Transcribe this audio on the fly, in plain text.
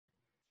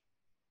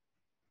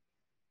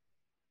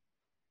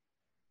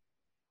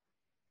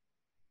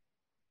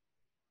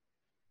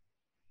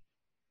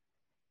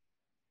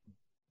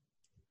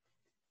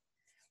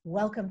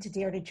Welcome to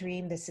Dare to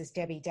Dream. This is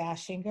Debbie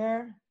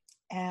Dashinger,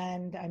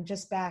 and I'm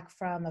just back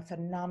from a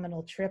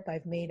phenomenal trip.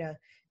 I've made a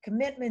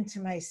commitment to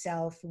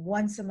myself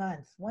once a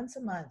month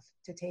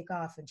to take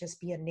off and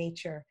just be in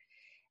nature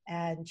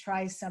and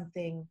try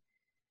something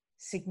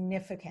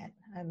significant.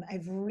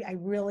 I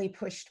really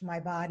pushed my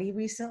body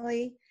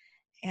recently,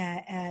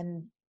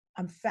 and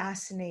I'm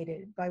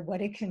fascinated by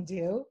what it can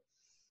do.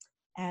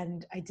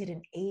 And I did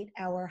an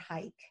 8-hour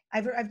hike.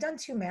 I've done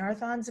 2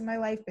 marathons in my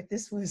life, but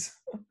this was,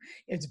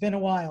 it's been a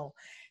while.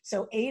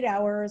 So 8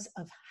 hours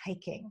of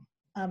hiking,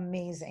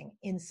 amazing,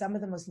 in some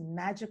of the most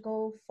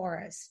magical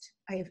forest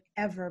I have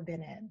ever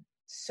been in.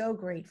 So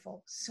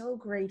grateful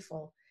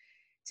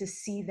to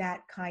see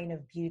that kind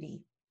of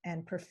beauty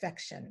and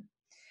perfection.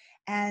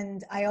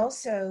 And I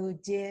also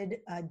did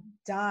a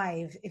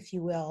dive, if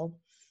you will,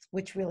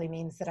 which really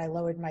means that I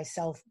lowered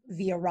myself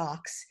via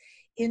rocks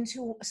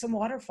into some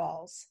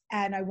waterfalls.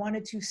 And I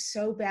wanted to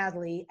so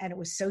badly, and it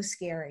was so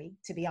scary,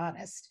 to be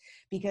honest,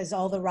 because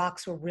all the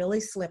rocks were really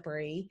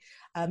slippery.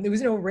 There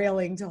was no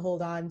railing to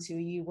hold on to.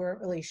 You weren't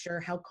really sure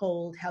how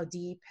cold, how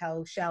deep,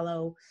 how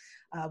shallow,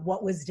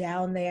 what was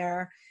down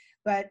there.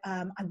 But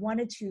I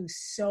wanted to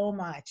so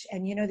much.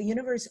 And you know, the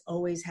universe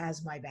always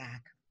has my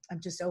back. I'm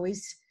just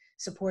always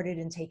supported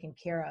and taken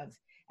care of.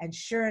 And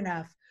sure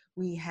enough,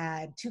 we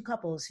had 2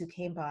 couples who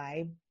came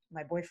by.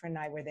 My boyfriend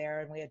and I were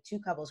there, and we had 2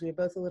 couples. We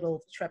were both a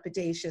little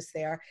trepidatious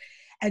there.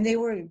 And they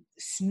were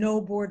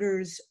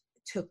snowboarders,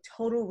 took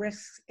total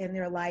risks in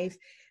their life,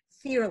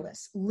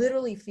 fearless,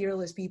 literally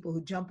fearless people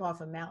who jump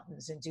off of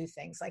mountains and do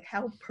things. Like,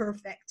 how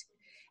perfect.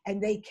 And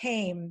they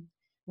came,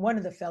 one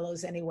of the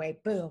fellows anyway,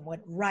 boom,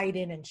 went right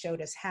in and showed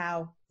us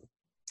how.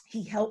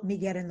 He helped me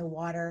get in the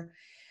water.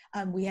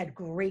 We had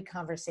great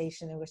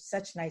conversation. They were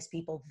such nice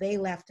people. They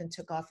left and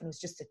took off, and it was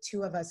just the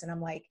 2 of us. And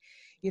I'm like,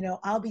 you know,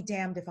 I'll be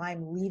damned if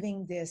I'm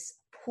leaving this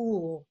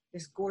pool,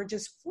 this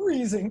gorgeous,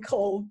 freezing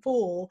cold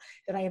pool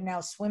that I am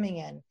now swimming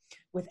in,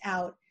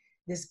 without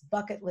this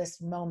bucket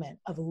list moment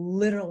of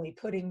literally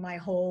putting my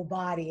whole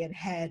body and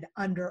head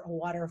under a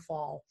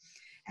waterfall.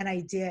 And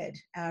I did.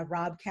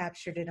 Rob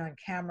captured it on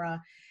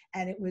camera.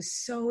 And it was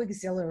so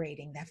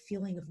exhilarating, that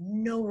feeling of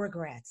no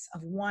regrets,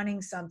 of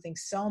wanting something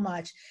so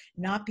much,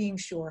 not being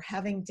sure,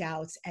 having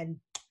doubts, and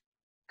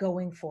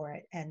going for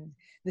it. And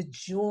the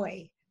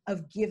joy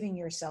of giving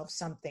yourself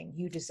something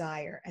you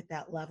desire at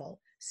that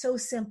level. So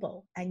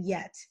simple, and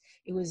yet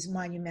it was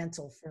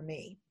monumental for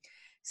me.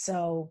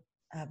 So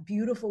a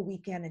beautiful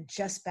weekend, and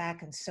just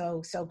back, and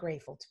so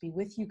grateful to be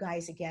with you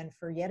guys again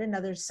for yet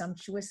another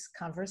sumptuous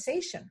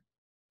conversation.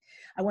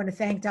 I want to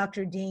thank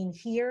Dr. Dean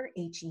Heer,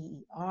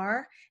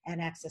 H-E-E-R,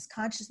 and Access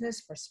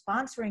Consciousness for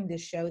sponsoring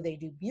this show. They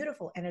do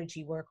beautiful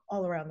energy work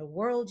all around the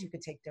world. You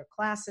could take their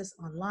classes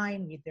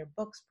online, read their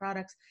books,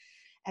 products,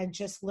 and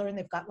just learn.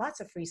 They've got lots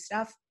of free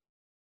stuff.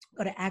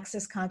 Go to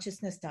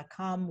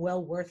accessconsciousness.com,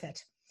 well worth it.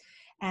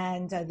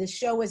 And this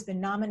show has been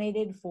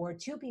nominated for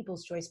 2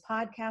 People's Choice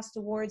Podcast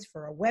Awards,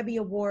 for a Webby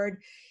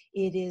Award.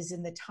 It is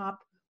in the top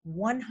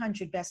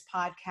 100 best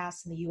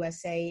podcasts in the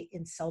USA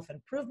in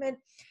self-improvement.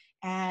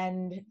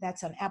 And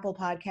that's on Apple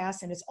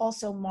Podcasts. And it's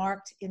also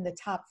marked in the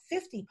top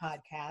 50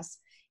 podcasts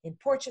in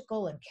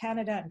Portugal and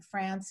Canada and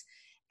France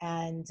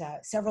and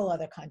several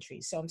other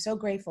countries. So I'm so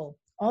grateful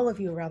all of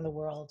you around the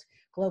world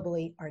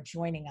globally are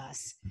joining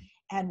us.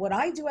 And what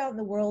I do out in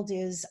the world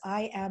is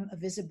I am a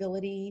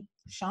visibility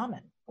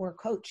shaman, or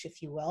coach,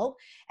 if you will.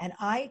 And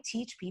I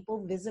teach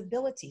people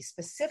visibility,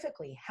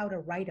 specifically how to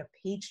write a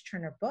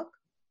page-turner book,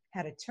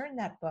 how to turn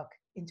that book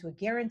into a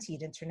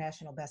guaranteed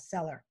international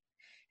bestseller,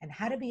 and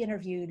how to be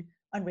interviewed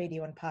on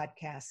radio and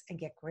podcasts and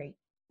get great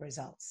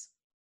results.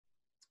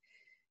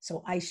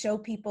 So I show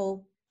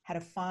people how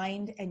to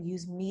find and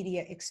use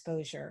media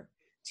exposure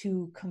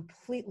to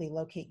completely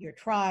locate your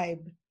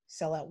tribe,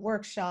 sell out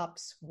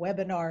workshops,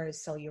 webinars,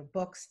 sell your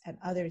books, and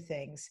other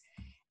things.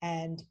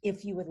 And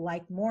if you would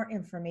like more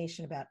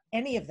information about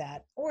any of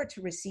that, or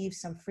to receive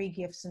some free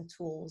gifts and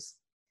tools,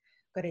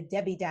 go to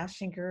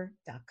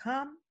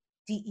debbiedashinger.com,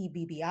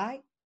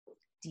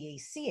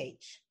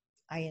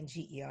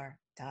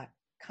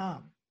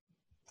 DEBBIDACHINGER.com.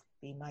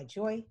 Be my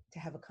joy to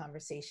have a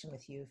conversation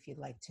with you if you'd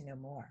like to know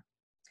more.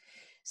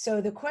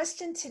 So the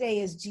question today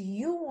is, do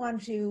you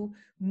want to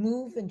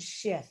move and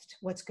shift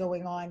what's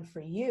going on for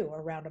you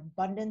around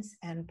abundance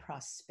and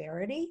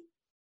prosperity?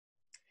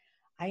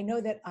 I know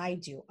that I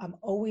do. I'm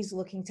always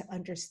looking to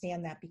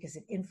understand that, because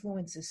it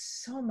influences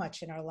so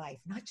much in our life,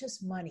 not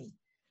just money,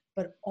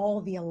 but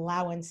all the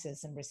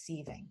allowances and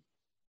receiving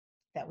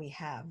that we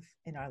have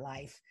in our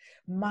life.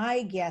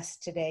 My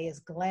guest today is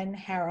Glenn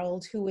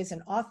Harold, who is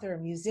an author,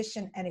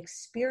 musician, and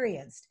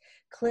experienced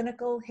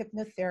clinical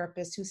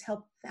hypnotherapist who's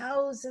helped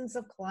thousands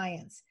of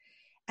clients.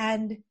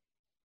 And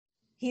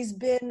he's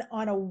been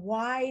on a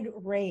wide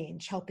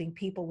range helping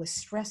people with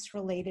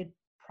stress-related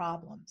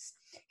problems.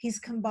 He's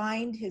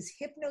combined his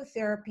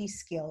hypnotherapy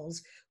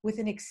skills with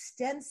an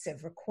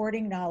extensive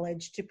recording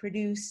knowledge to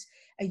produce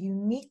a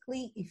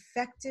uniquely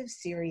effective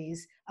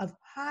series of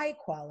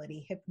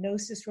high-quality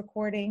hypnosis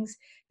recordings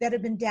that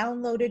have been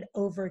downloaded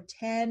over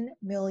 10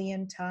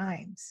 million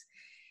times.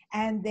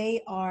 and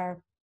they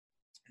are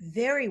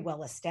very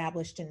well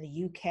established in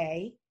the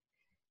UK.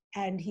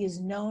 And he is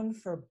known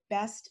for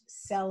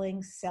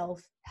best-selling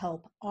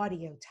self-help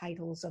audio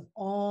titles of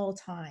all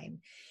time.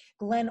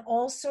 Glenn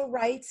also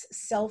writes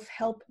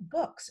self-help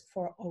books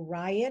for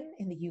Orion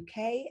in the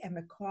UK and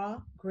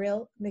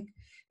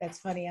that's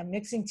funny, I'm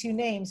mixing two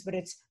names, but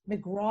it's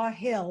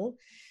McGraw-Hill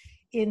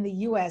in the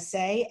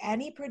USA,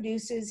 and he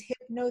produces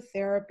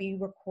hypnotherapy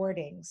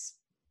recordings.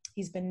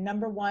 He's been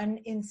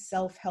 #1 in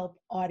self-help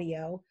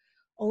audio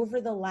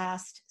over the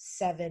last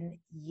 7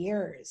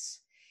 years.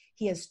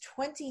 He has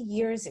 20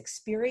 years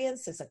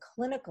experience as a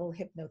clinical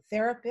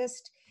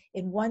hypnotherapist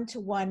in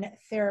one-to-one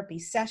therapy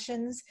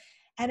sessions.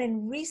 And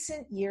in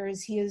recent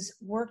years, he has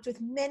worked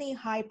with many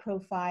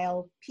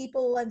high-profile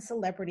people and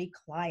celebrity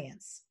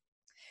clients.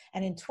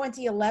 And in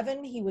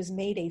 2011, he was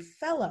made a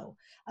fellow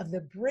of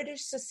the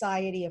British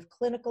Society of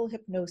Clinical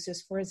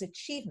Hypnosis for his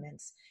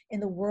achievements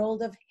in the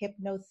world of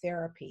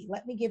hypnotherapy.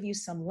 Let me give you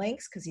some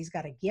links because he's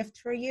got a gift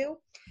for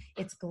you.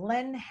 It's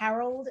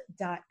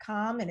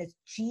glennharrold.com, and it's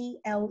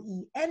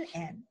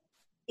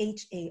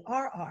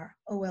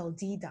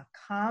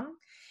GLENNHARROLD.com.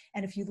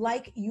 And if you'd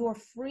like your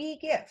free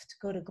gift,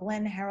 go to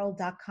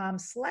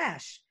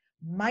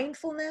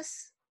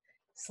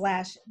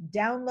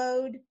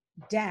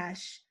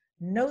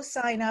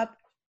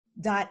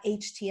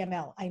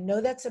glennharrold.com/mindfulness/download-no-sign-up.html. I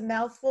know that's a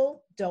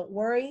mouthful. Don't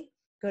worry.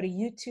 Go to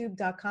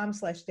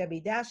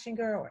youtube.com/Debbie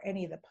Dashinger or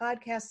any of the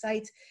podcast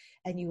sites,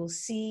 and you will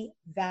see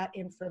that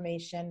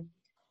information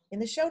in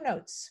the show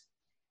notes.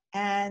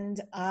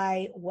 And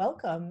I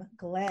welcome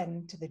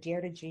Glenn to the Dare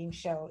to Dream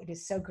show. It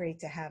is so great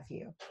to have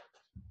you.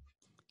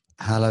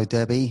 Hello,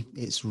 Debbie.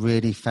 It's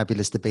really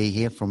fabulous to be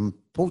here from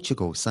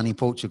Portugal, sunny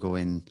Portugal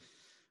in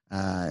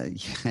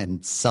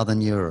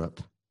Southern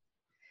Europe.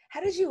 How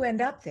did you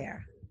end up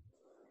there?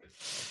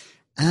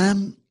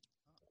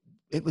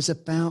 It was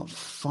about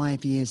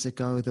 5 years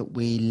ago that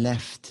we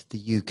left the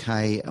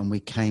UK and we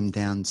came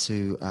down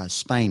to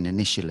Spain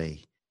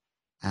initially.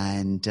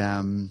 And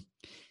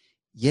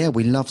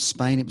we loved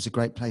Spain. It was a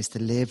great place to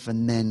live.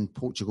 And then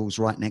Portugal's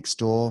right next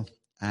door.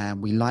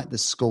 And we liked the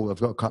school. I've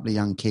got a couple of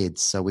young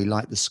kids, so we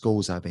liked the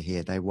schools over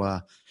here.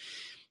 We're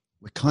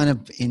kind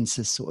of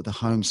into sort of the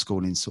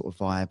homeschooling sort of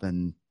vibe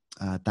and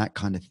that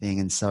kind of thing.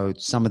 And so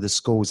some of the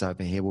schools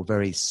over here were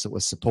very sort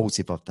of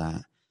supportive of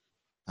that.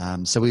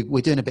 So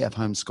we're doing a bit of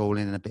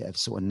homeschooling and a bit of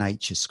sort of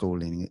nature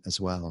schooling as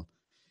well.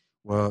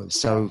 Well,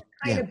 so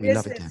we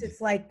love it.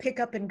 It's like pick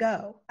up and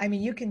go. I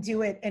mean, you can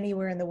do it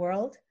anywhere in the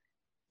world.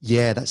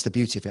 Yeah, that's the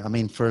beauty of it. I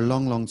mean, for a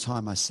long, long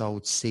time, I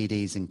sold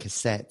CDs and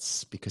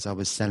cassettes because I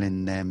was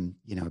selling them,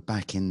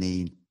 back in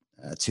the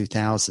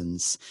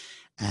 2000s.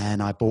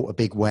 And I bought a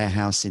big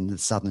warehouse in the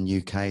southern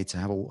UK to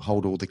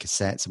hold all the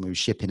cassettes, and we were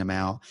shipping them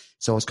out.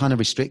 So I was kind of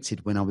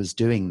restricted when I was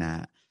doing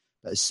that.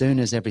 But as soon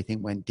as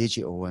everything went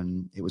digital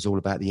and it was all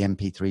about the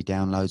MP3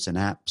 downloads and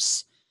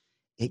apps,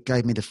 it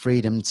gave me the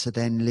freedom to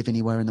then live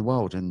anywhere in the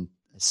world. And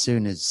as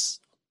soon as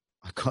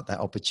I got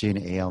that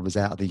opportunity, I was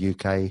out of the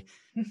UK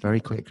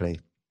very quickly.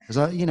 Because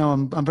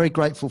I'm very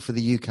grateful for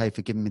the UK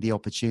for giving me the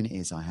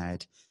opportunities I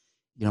had.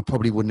 I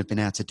probably wouldn't have been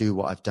able to do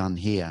what I've done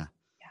here.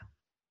 Yeah.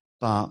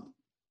 But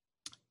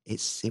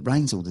it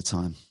rains all the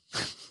time.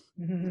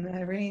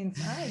 It rains.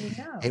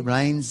 It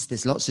rains.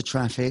 There's lots of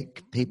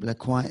traffic. People are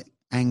quite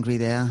angry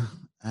there,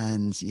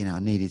 and I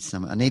needed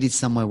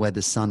somewhere where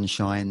the sun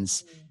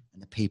shines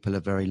and the people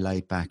are very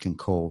laid back and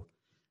cool.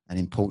 And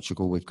in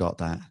Portugal, we've got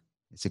that.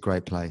 It's a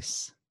great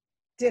place.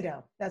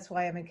 Ditto. That's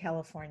why I'm in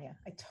California.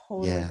 I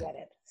totally get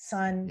it.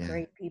 Sun,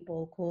 great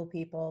people, cool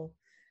people,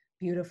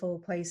 beautiful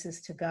places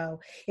to go.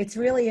 It's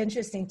really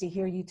interesting to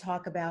hear you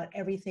talk about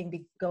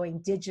everything going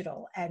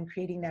digital and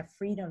creating that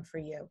freedom for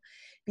you,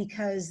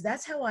 because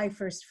that's how I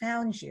first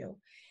found you.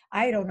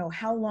 I don't know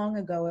how long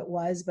ago it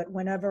was, but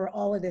whenever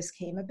all of this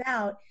came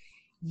about,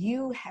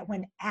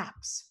 when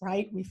apps,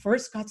 right? We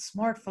first got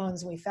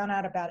smartphones and we found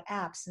out about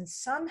apps, and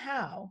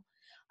somehow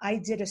I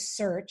did a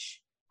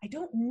search. I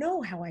don't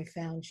know how I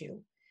found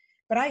you,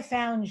 but I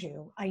found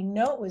you. I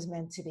know it was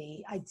meant to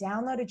be. I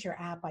downloaded your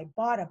app. I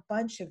bought a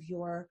bunch of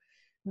your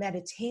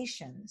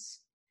meditations,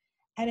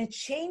 and it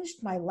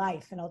changed my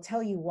life. And I'll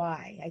tell you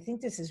why. I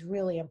think this is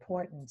really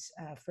important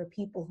for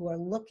people who are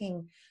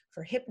looking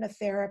for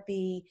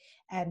hypnotherapy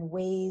and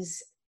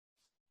ways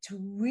to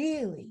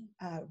really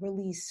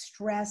release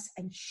stress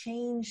and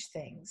change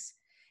things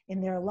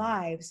in their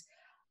lives.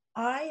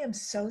 I am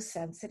so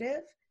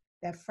sensitive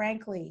that,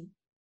 frankly,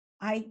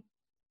 I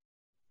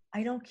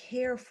don't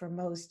care for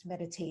most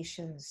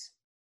meditations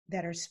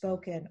that are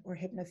spoken or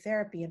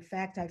hypnotherapy. In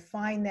fact, I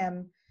find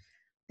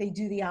they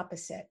do the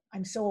opposite.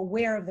 I'm so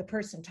aware of the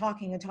person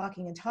talking and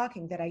talking and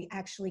talking that I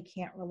actually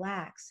can't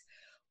relax.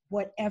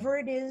 Whatever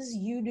it is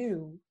you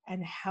do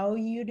and how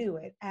you do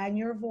it and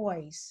your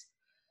voice,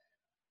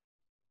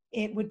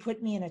 it would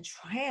put me in a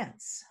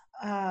trance.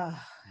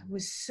 It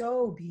was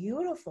so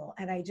beautiful.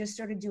 And I just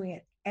started doing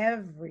it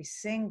every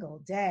single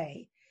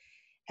day.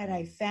 And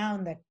I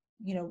found that,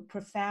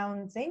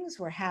 profound things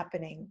were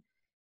happening.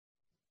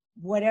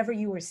 Whatever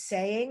you were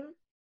saying,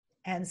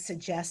 and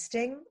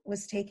suggesting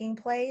was taking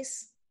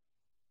place.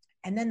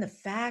 And then the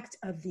fact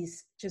of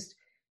these just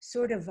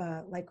sort of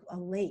like a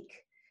lake,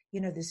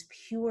 this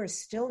pure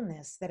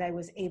stillness that I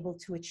was able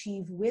to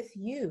achieve with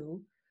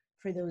you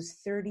for those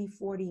 30,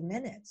 40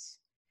 minutes.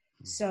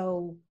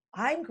 So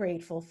I'm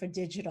grateful for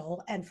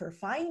digital and for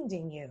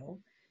finding you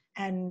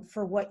and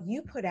for what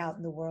you put out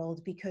in the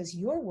world, because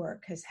your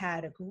work has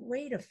had a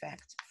great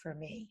effect for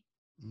me.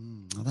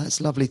 Well, that's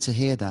lovely to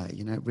hear that.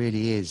 It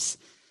really is.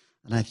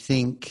 And I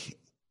think,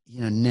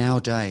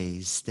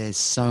 nowadays there's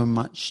so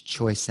much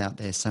choice out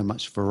there, so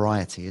much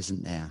variety,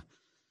 isn't there?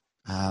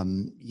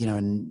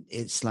 And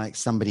it's like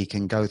somebody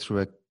can go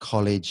through a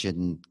college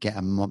and get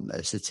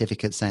a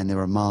certificate saying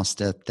they're a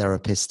master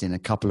therapist in a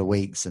couple of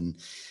weeks and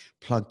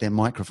plug their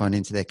microphone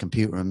into their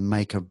computer and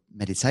make a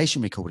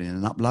meditation recording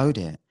and upload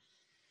it.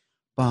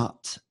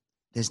 But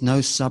there's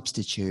no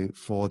substitute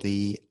for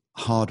the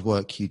hard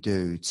work you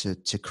do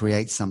to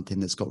create something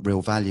that's got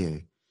real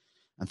value.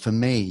 And for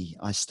me,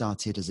 I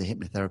started as a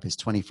hypnotherapist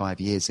 25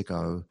 years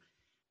ago,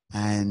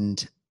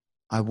 and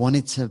I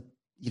wanted to,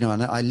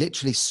 and I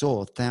literally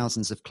saw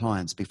thousands of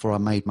clients before I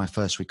made my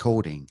first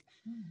recording.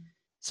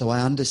 So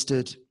I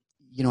understood,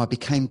 I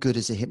became good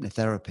as a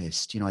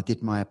hypnotherapist. I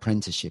did my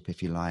apprenticeship,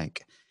 if you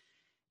like.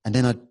 And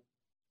then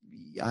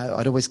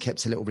I'd always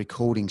kept a little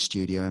recording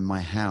studio in my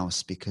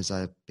house because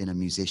I've been a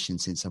musician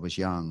since I was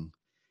young.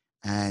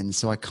 And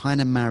so I kind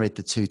of married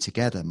the two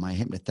together, my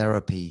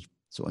hypnotherapy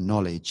sort of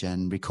knowledge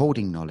and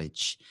recording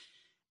knowledge.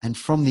 And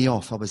from the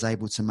off, I was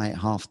able to make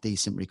half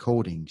decent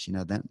recordings.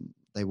 That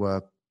they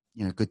were,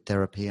 good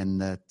therapy,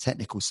 and the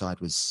technical side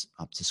was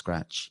up to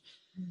scratch.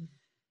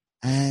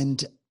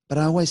 But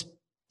I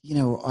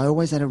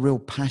always had a real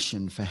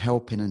passion for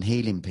helping and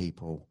healing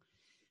people,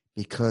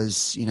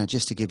 because,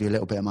 just to give you a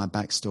little bit of my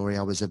backstory,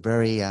 I was a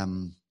very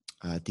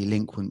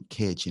delinquent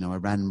kid. I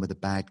ran with a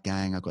bad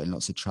gang. I got in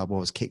lots of trouble.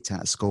 I was kicked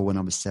out of school when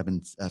I was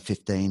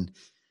 15.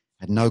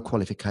 Had no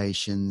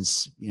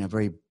qualifications,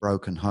 very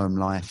broken home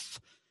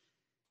life.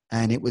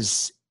 And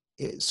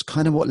it's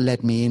kind of what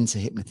led me into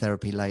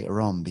hypnotherapy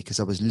later on, because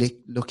I was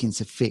looking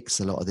to fix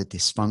a lot of the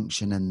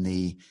dysfunction and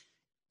the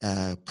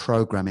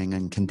programming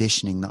and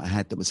conditioning that I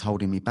had that was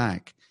holding me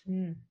back.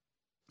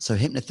 So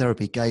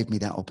hypnotherapy gave me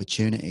that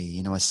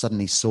opportunity. I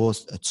suddenly saw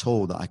a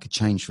tool that I could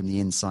change from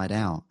the inside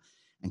out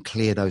and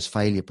clear those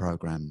failure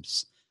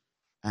programs.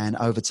 And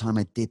over time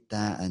I did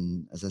that.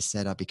 And as I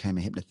said, I became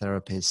a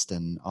hypnotherapist.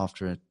 And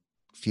after a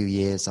few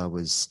years, I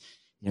was,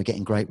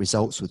 getting great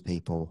results with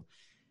people.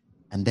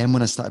 And then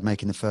when I started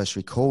making the first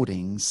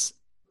recordings,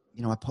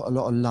 I put a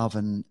lot of love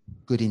and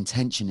good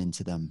intention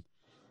into them.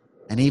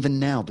 And even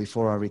now,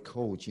 before I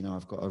record,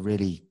 I've got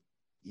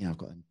I've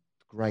got a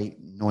great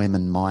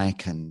Neumann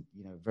mic and,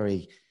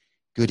 very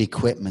good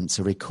equipment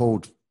to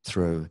record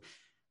through.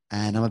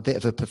 And I'm a bit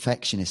of a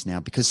perfectionist now,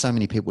 because so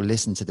many people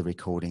listen to the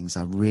recordings.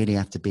 I really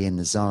have to be in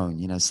the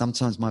zone.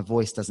 Sometimes my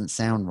voice doesn't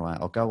sound right.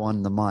 I'll go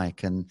on the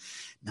mic and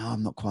no,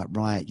 I'm not quite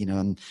right.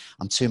 And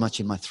I'm too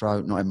much in my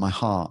throat, not in my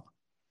heart.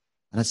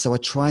 And so I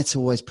try to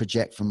always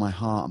project from my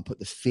heart and put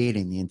the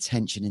feeling, the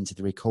intention into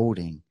the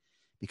recording,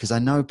 because I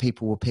know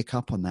people will pick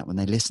up on that when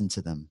they listen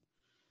to them.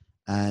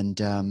 And,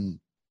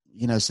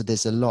 so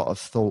there's a lot of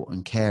thought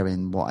and care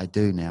in what I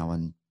do now,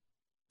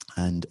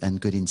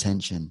 and good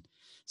intention.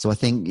 So I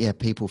think,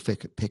 people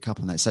pick up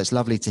on that. So it's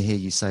lovely to hear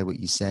you say what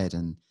you said,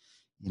 and,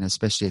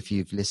 especially if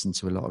you've listened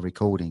to a lot of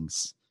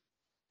recordings.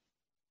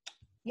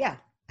 Yeah,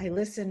 I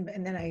listen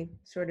and then I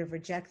sort of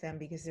reject them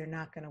because they're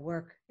not going to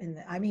work.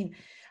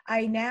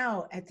 I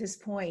now, at this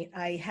point,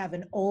 I have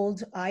an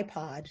old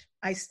iPod.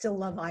 I still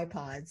love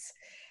iPods.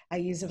 I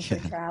use them for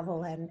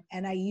travel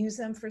and I use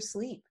them for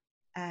sleep.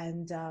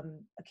 And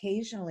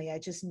occasionally I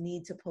just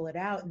need to pull it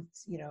out. And,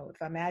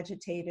 if I'm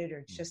agitated or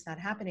it's just not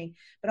happening,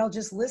 but I'll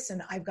just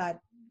listen.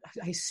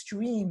 I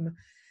stream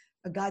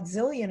a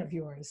godzillion of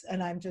yours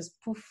and I'm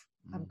just poof,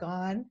 I'm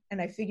gone. And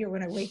I figure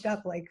when I wake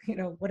up, like,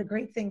 what a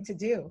great thing to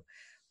do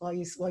while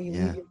you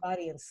leave your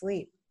body and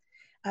sleep.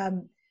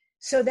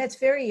 So that's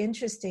very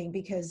interesting,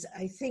 because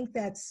I think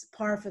that's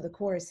par for the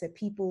course, that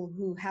people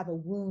who have a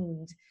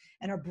wound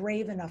and are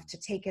brave enough to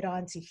take it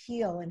on to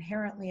heal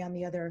inherently on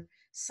the other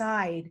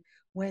side,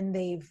 when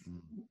they've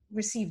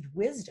received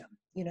wisdom,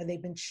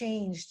 they've been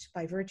changed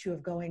by virtue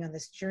of going on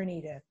this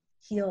journey to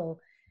heal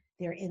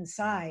their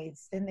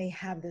insides, then they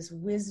have this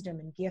wisdom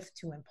and gift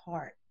to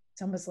impart.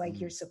 It's almost like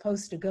you're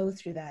supposed to go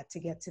through that to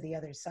get to the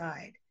other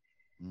side.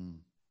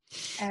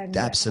 And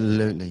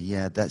absolutely.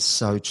 Yeah, that's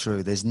so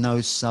true. There's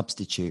no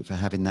substitute for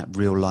having that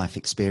real life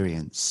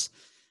experience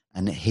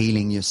and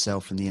healing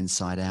yourself from the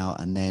inside out,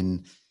 and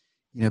then,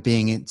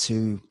 being it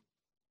to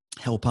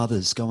help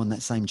others go on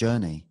that same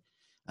journey.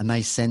 And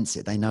they sense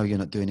it. They know you're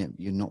not doing it.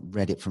 You're not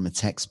read it from a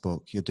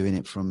textbook. You're doing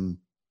it from,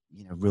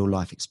 real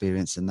life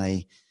experience, and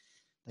they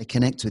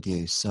connect with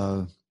you.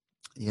 So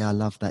yeah, I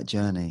love that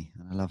journey,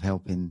 and I love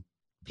helping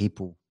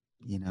people,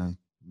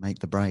 make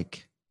the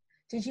break.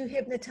 Did you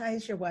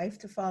hypnotize your wife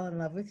to fall in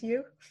love with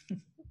you?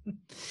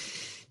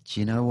 Do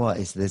you know what?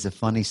 There's a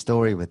funny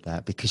story with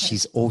that, because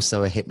she's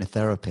also a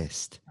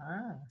hypnotherapist.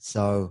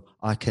 So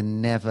I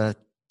can never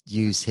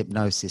use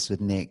hypnosis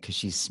with Nick because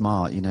she's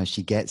smart. You know,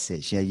 she gets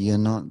it. You're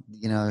not,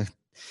 you know,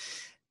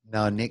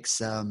 no, Nick's,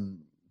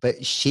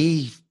 but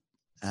she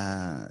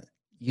uh,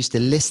 used to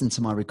listen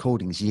to my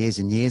recordings years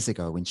and years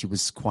ago when she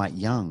was quite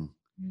young.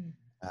 Mm.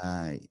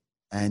 Uh,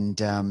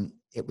 and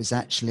it was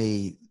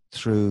actually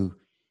through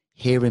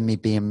hearing me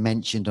being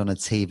mentioned on a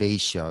TV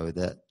show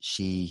that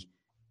she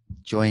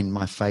joined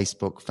my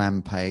Facebook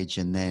fan page.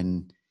 And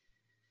then,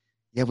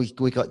 yeah,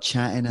 we got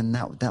chatting, and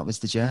that was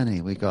the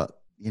journey. We got,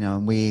 you know,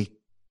 and we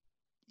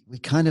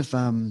kind of,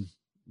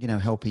 you know,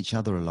 help each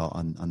other a lot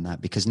on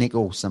that, because Nick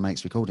also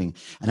makes recording.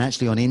 And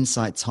actually on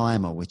Insight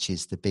Timer, which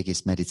is the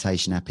biggest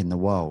meditation app in the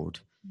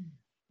world,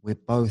 we're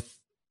both,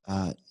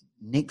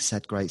 Nick's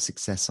had great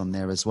success on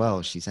there as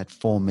well. She's had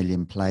 4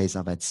 million plays.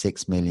 I've had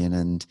 6 million.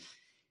 And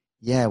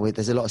yeah,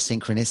 there's a lot of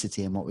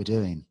synchronicity in what we're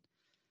doing.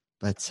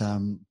 But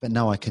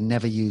no, I can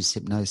never use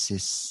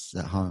hypnosis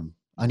at home,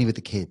 only with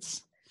the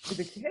kids. With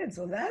the kids,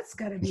 well, that's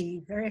got to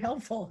be very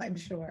helpful, I'm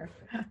sure.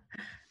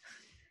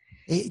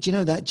 Do you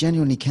know, that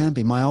genuinely can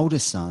be. My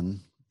oldest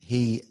son,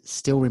 he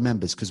still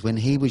remembers, because when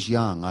he was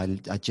young,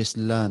 I just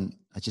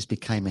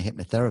became a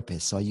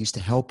hypnotherapist. So I used to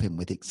help him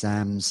with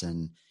exams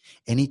and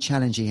any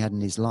challenge he had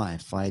in his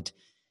life.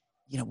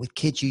 You know, with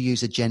kids, you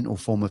use a gentle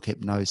form of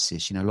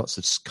hypnosis, you know, lots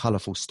of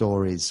colorful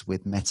stories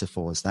with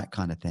metaphors, that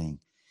kind of thing.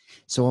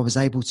 So I was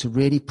able to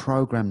really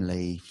program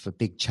Lee for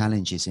big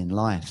challenges in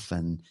life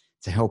and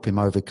to help him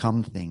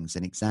overcome things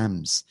and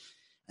exams.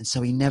 And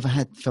so he never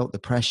had felt the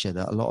pressure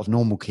that a lot of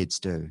normal kids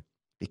do,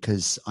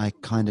 because I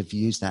kind of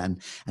used that. And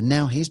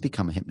now he's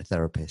become a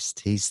hypnotherapist.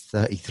 He's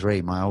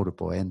 33, my older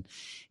boy, and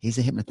he's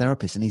a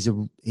hypnotherapist,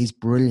 and he's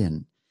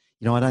brilliant.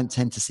 You know, I don't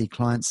tend to see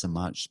clients so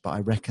much, but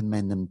I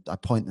recommend them, I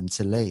point them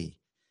to Lee,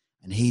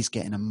 and he's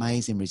getting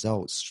amazing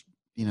results,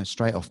 you know,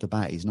 straight off the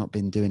bat. He's not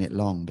been doing it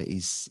long, but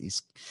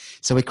he's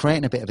so we're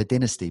creating a bit of a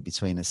dynasty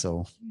between us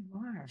all. You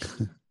are.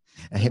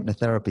 A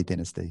hypnotherapy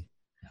dynasty.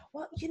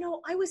 Well, you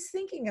know, I was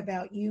thinking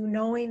about you,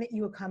 knowing that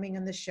you were coming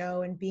on the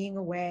show and being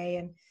away.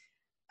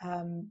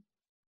 And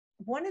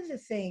one of the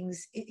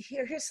things,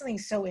 here's something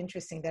so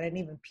interesting that I didn't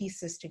even piece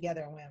this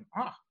together and went,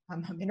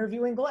 I'm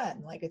interviewing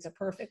Glenn. Like, it's a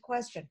perfect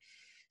question.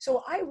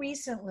 So I've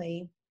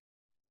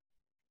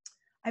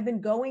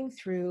been going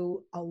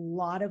through a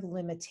lot of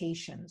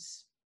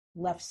limitations.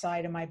 Left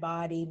side of my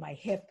body, my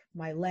hip,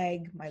 my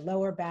leg, my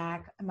lower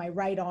back, my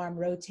right arm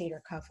rotator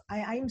cuff.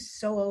 I'm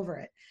so over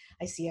it.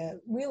 I see a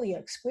really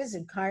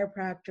exquisite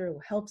chiropractor who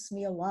helps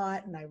me a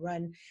lot, and I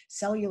run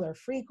cellular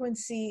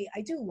frequency.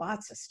 I do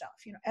lots of stuff,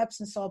 you know,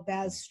 Epsom salt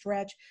baths,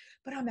 stretch,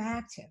 but I'm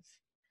active.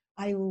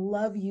 I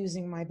love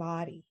using my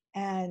body,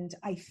 and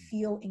I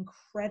feel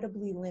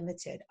incredibly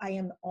limited. I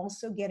am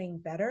also getting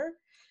better,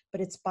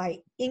 but it's by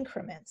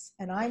increments.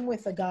 And I'm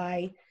with a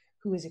guy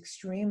who is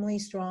extremely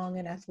strong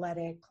and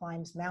athletic,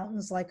 climbs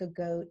mountains like a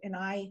goat. And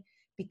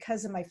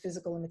because of my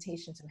physical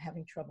limitations, I'm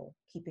having trouble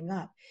keeping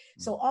up.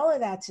 So all of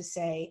that to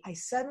say, I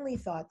suddenly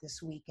thought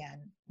this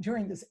weekend,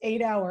 during this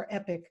 8-hour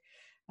epic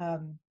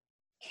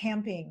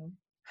camping,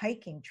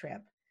 hiking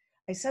trip,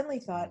 I suddenly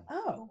thought,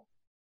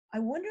 I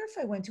wonder if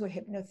I went to a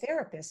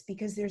hypnotherapist,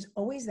 because there's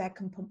always that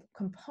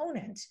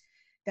component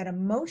that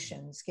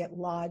emotions get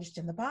lodged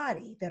in the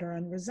body that are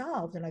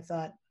unresolved. And I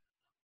thought,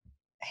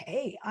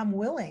 hey, I'm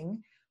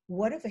willing.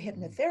 What if a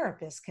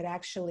hypnotherapist could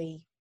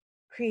actually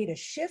create a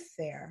shift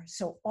there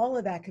so all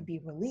of that could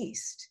be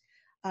released?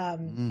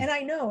 And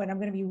I know, and I'm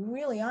going to be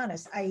really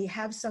honest, I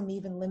have some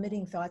even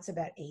limiting thoughts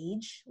about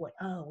age, with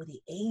the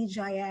age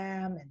I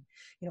am, and,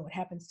 you know, what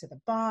happens to the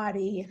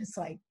body. And it's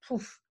like,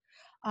 poof.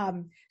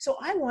 So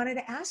I wanted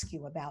to ask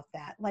you about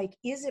that. Like,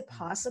 is it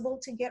possible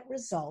to get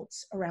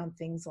results around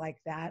things like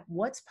that?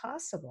 What's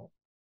possible?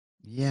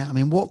 Yeah. I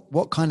mean,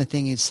 what kind of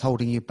thing is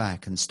holding you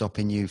back and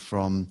stopping you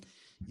from,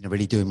 you know,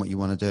 really doing what you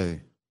want to do?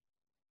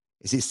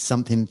 Is it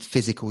something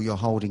physical you're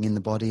holding in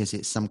the body? Is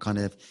it some kind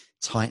of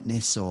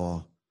tightness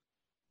or?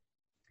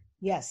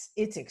 Yes,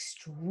 it's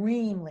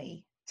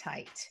extremely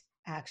tight,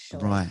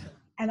 actually. Right.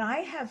 And I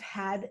have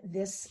had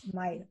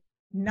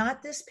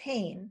not this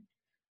pain,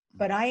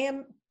 but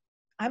I'm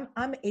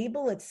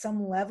able at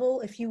some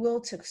level, if you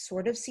will, to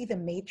sort of see the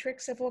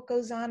matrix of what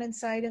goes on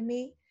inside of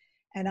me.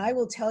 And I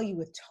will tell you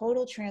with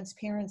total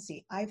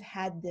transparency, I've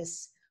had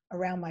this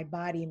around my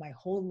body my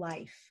whole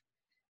life.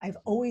 I've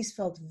always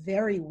felt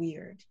very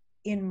weird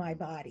in my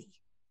body.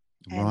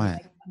 And right.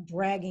 like I'm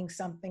dragging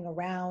something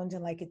around,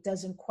 and like it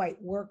doesn't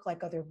quite work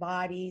like other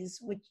bodies,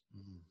 which,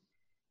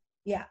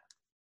 yeah.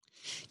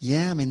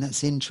 Yeah, I mean,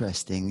 that's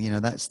interesting. You know,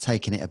 that's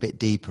taking it a bit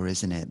deeper,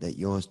 isn't it? That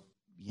you're,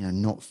 you know,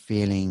 not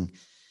feeling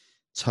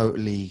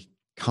totally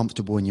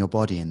comfortable in your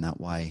body in that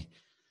way.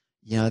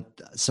 You know,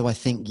 so I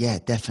think, yeah,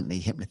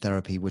 definitely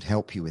hypnotherapy would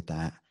help you with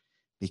that,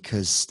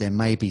 because there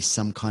may be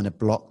some kind of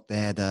block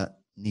there that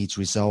needs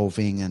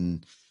resolving,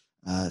 and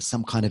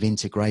some kind of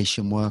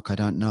integration work. I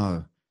don't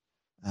know.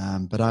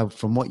 But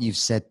from what you've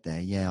said there,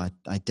 yeah,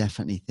 I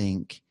definitely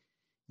think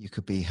you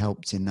could be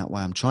helped in that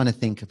way. I'm trying to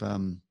think of a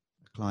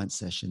client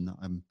session that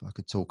I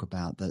could talk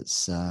about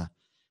that's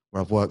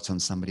where I've worked on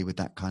somebody with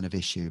that kind of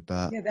issue.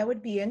 But Yeah, that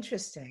would be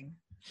interesting.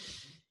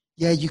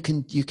 yeah, you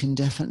can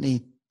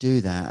definitely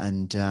do that.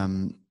 And,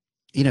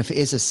 you know, if it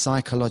is a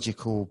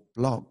psychological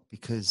block,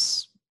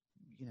 because,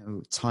 you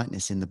know,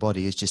 tightness in the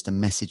body is just a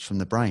message from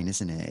the brain,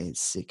 isn't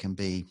it? It can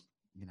be,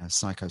 you know,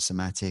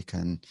 psychosomatic.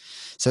 And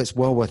so it's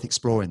well worth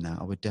exploring that.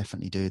 I would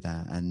definitely do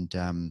that.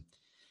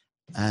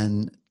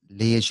 And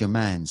Lee is your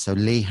man. So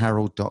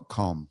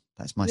leeharold.com.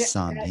 That's my Yeah,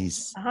 son. that's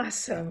He's,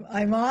 awesome.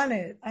 I'm on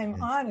it.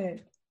 I'm on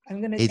it. I'm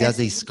going he to does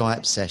actually. these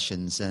Skype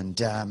sessions, and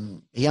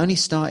he only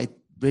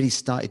really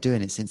started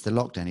doing it since the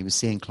lockdown. He was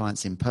seeing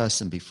clients in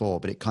person before,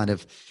 but it kind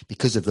of,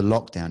 because of the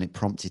lockdown, it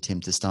prompted him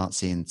to start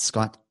seeing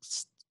Skype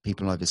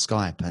people over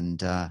Skype.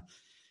 And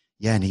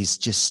yeah, and he's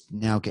just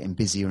now getting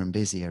busier and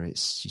busier.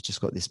 He's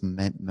just got this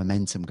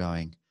momentum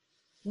going.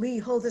 Lee,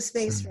 hold a So,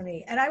 space for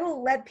me. And I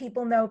will let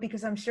people know,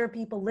 because I'm sure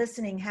people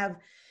listening have,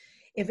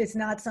 if it's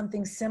not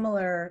something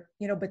similar,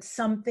 you know, but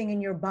something in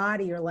your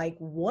body, you're like,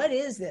 what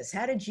is this?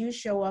 How did you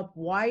show up?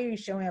 Why are you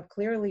showing up?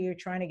 Clearly, you're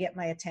trying to get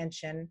my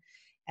attention,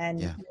 and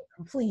yeah. you're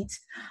complete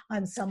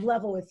on some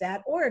level with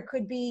that. Or it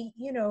could be,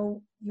 you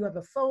know, you have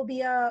a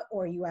phobia,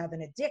 or you have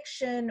an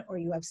addiction, or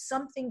you have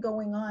something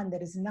going on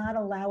that is not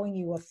allowing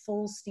you a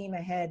full steam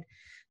ahead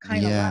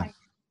kind of Yeah. life.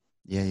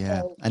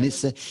 Yeah. So, And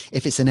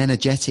if it's an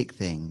energetic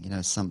thing, you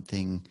know,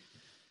 something,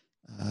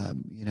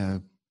 you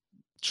know,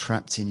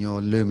 trapped in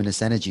your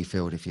luminous energy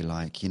field, if you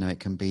like, you know, it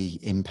can be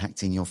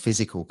impacting your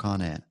physical,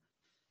 can't it?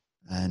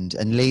 And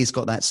Lee's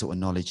got that sort of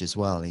knowledge as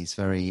well. He's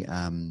very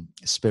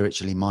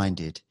spiritually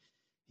minded.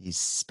 He's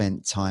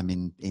spent time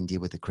in India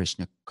with the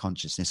Krishna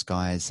consciousness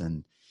guys,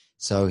 and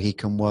so he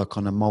can work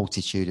on a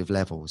multitude of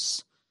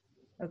levels.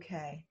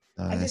 okay.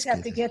 So I just that's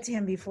have good. to get to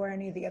him before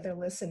any of the other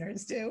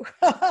listeners do.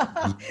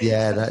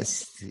 Yeah,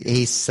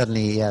 he's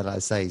suddenly, yeah, like I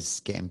say, he's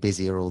getting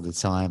busier all the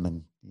time,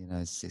 and you know,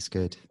 it's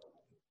good.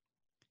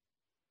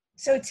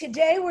 So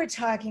today we're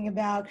talking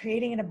about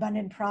creating an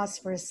abundant,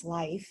 prosperous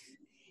life,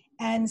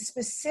 and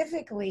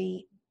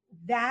specifically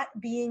that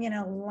being in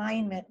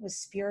alignment with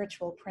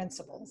spiritual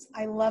principles.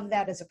 I love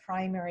that as a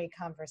primary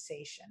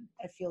conversation.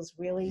 It feels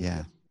really,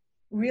 Yeah.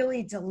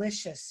 really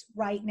delicious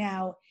right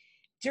now.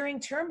 During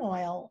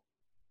turmoil,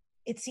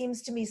 it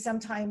seems to me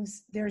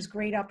sometimes there's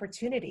great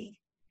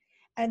opportunity,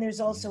 and there's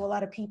also Yeah. a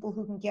lot of people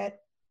who can get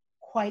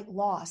quite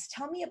lost.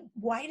 Tell me,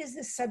 why does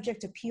this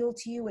subject appeal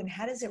to you, and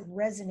how does it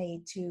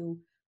resonate to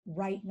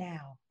right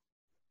now?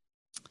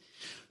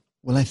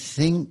 Well, I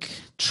think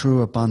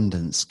true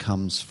abundance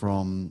comes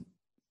from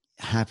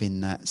having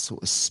that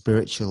sort of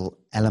spiritual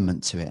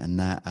element to it, and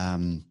that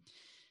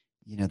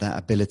you know, that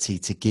ability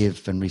to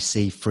give and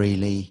receive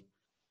freely.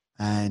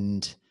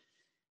 And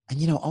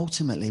you know,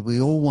 ultimately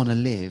we all want to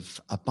live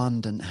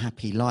abundant,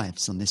 happy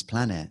lives on this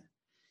planet,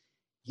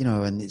 you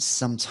know. And it's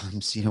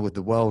sometimes, you know, with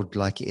the world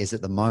like it is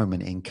at the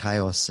moment, in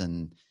chaos,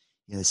 and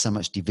you know, there's so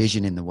much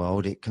division in the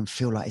world, it can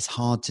feel like it's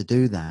hard to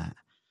do that.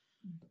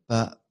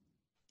 But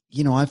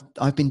you know,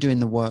 I've been doing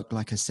the work,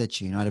 like I said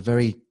to you, I had a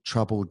very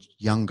troubled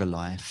younger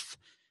life.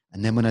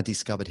 And then when I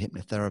discovered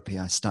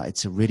hypnotherapy, I started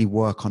to really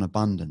work on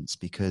abundance,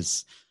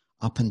 because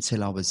up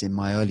until I was in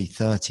my early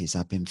 30s,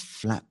 I'd been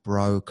flat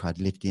broke. I'd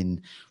lived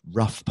in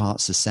rough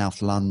parts of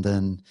South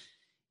London,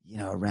 you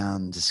know,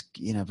 around,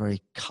 you know,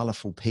 very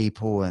colorful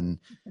people, and,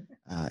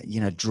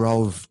 you know,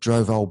 drove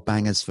old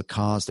bangers for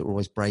cars that were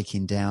always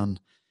breaking down.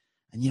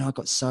 And, you know, I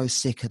got so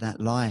sick of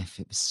that life.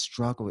 It was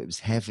struggle. It was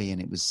heavy,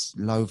 and it was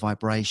low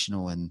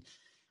vibrational, and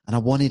I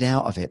wanted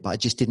out of it, but I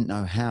just didn't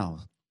know how.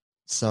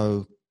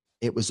 So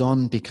it was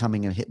on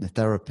becoming a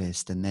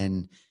hypnotherapist and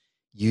then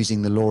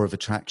using the law of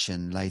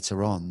attraction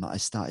later on that I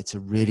started to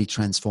really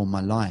transform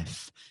my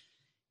life.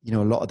 You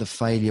know, a lot of the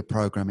failure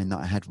programming that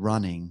I had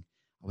running,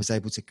 I was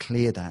able to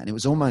clear that. And it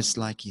was almost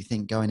like, you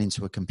think, going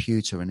into a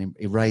computer and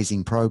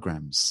erasing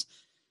programs.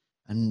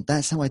 And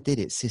that's how I did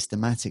it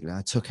systematically.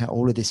 I took out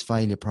all of this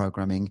failure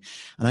programming.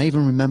 And I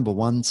even remember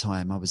one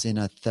time I was in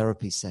a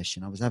therapy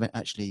session. I was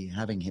actually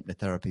having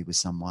hypnotherapy with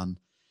someone.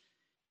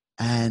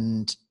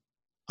 And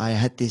I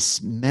had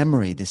this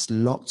memory, this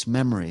locked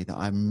memory, that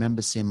I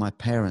remember seeing my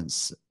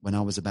parents when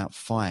I was about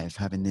 5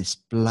 having this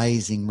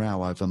blazing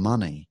row over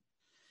money.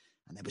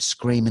 And they were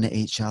screaming at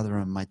each other.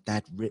 And my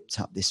dad ripped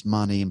up this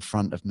money in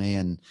front of me.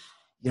 And,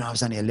 you know, I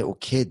was only a little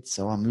kid.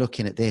 So I'm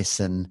looking at this,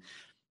 and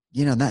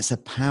you know, that's a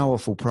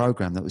powerful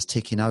program that was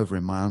ticking over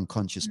in my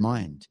unconscious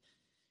mind.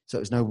 So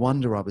it was no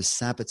wonder I was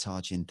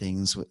sabotaging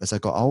things as I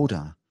got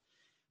older.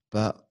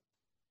 But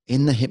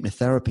in the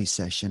hypnotherapy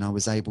session, I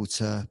was able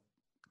to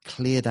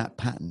clear that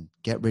pattern,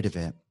 get rid of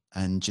it,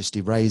 and just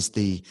erase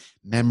the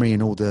memory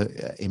and all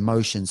the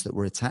emotions that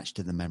were attached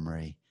to the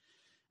memory.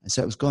 And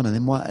so it was gone. And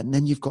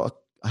then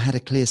I had a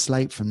clear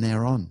slate from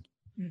there on.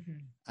 Mm-hmm.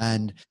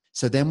 And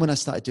so then when I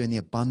started doing the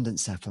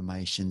abundance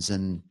affirmations,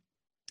 and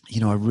you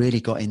know, I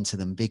really got into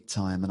them big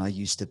time. And I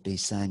used to be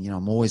saying, you know,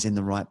 I'm always in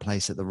the right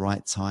place at the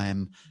right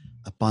time.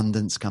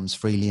 Abundance comes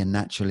freely and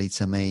naturally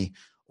to me.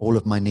 All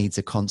of my needs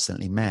are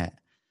constantly met.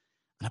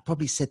 And I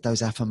probably said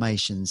those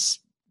affirmations,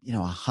 you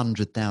know,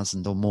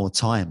 100,000 or more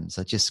times.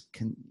 I just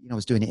I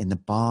was doing it in the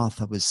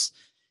bath. I was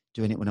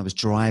doing it when I was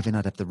driving.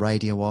 I'd have the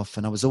radio off,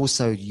 and I was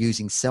also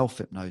using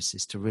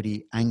self-hypnosis to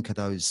really anchor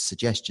those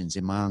suggestions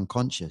in my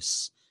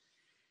unconscious.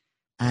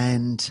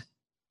 And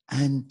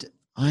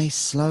I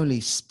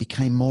slowly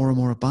became more and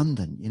more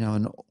abundant,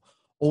 and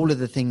all of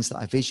the things that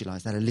I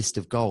visualized, I had a list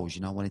of goals.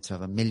 I wanted to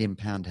have £1 million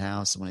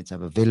house. I wanted to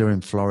have a villa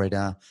in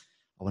Florida.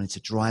 I wanted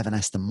to drive an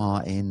Aston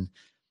Martin.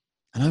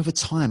 And over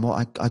time,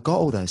 I got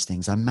all those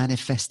things. I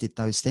manifested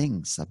those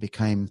things. I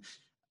became,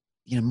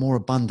 more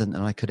abundant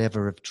than I could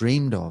ever have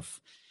dreamed of.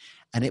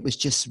 And it was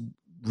just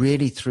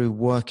really through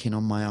working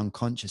on my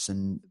unconscious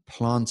and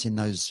planting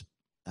those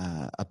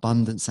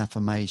abundance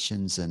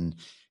affirmations and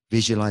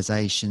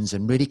visualizations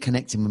and really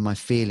connecting with my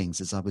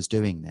feelings as I was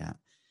doing that.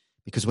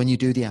 Because when you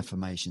do the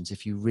affirmations,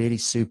 if you really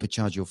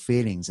supercharge your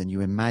feelings and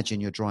you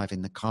imagine you're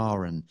driving the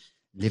car and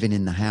living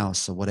in the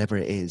house or whatever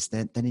it is,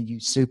 then you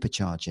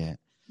supercharge it.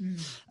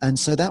 Mm. And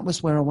so that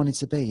was where I wanted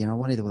to be. I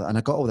wanted, and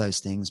I got all those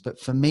things. But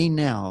for me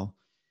now,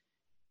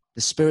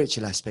 the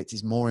spiritual aspect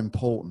is more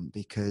important,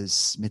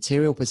 because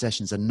material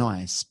possessions are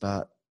nice,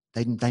 but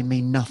they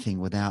mean nothing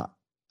without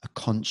a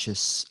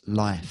conscious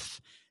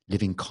life,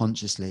 living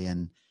consciously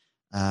and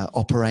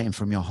operating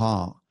from your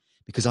heart.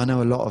 Because I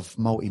know a lot of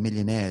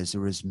multimillionaires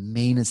are as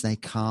mean as they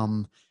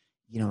come,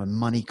 and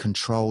money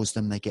controls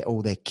them. They get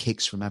all their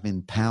kicks from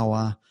having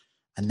power,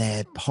 and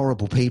they're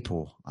horrible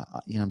people.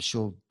 I'm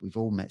sure we've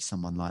all met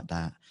someone like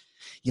that.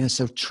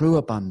 So true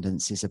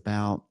abundance is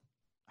about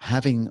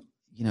having,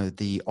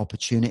 the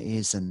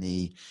opportunities and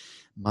the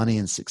money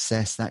and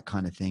success, that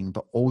kind of thing,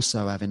 but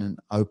also having an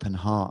open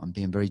heart and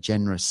being very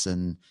generous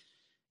and,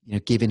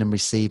 giving and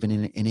receiving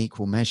in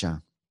equal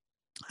measure.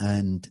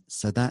 And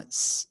so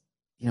that's,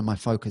 my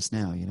focus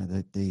now,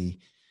 the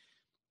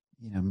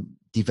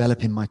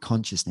developing my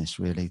consciousness,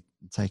 really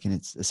taking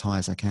it as high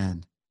as I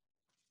can.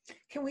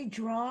 Can we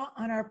draw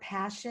on our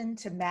passion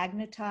to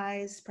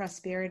magnetize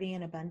prosperity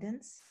and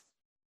abundance?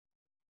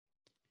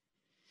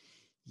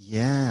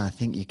 Yeah, I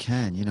think you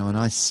can, and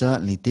I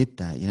certainly did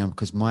that,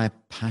 because my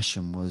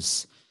passion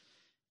was,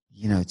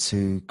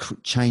 to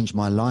change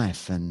my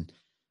life. And,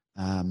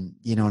 and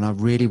I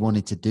really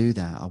wanted to do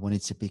that. I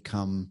wanted to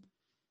become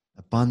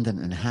abundant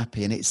and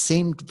happy. And it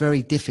seemed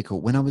very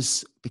difficult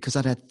because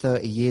I'd had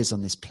 30 years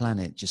on this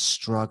planet, just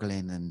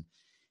struggling and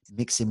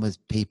mixing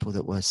with people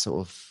that were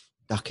sort of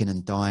ducking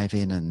and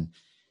diving, and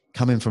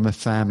coming from a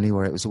family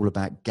where it was all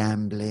about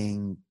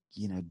gambling,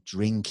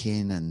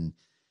 drinking, and,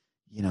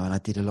 and I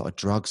did a lot of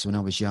drugs when I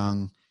was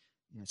young.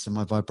 So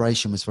my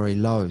vibration was very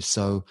low.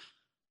 So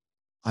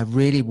I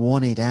really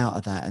wanted out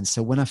of that. And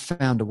so when I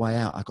found a way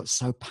out, I got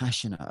so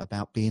passionate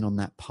about being on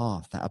that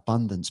path, that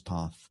abundance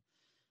path.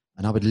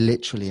 And I would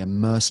literally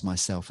immerse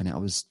myself in it. I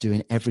was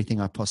doing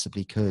everything I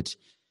possibly could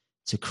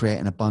to create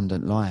an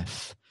abundant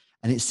life.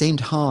 And it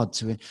seemed hard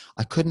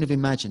I couldn't have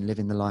imagined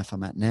living the life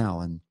I'm at now.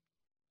 And,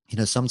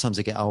 sometimes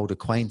I get old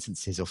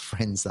acquaintances or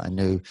friends that I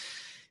knew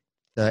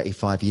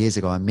 35 years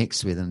ago I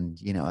mixed with, and,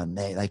 and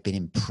they've been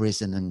in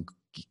prison and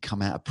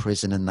come out of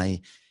prison, and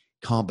they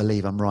can't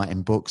believe I'm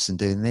writing books and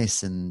doing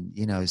this. And,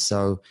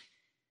 so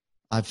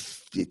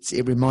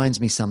it reminds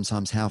me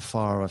sometimes how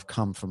far I've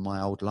come from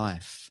my old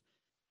life.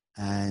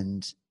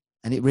 And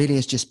it really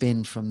has just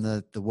been from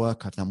the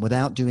work I've done.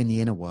 Without doing the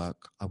inner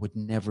work, I would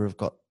never have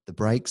got the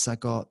breaks I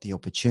got, the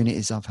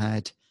opportunities I've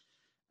had.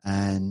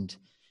 And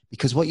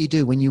because what you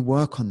do when you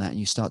work on that and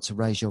you start to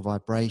raise your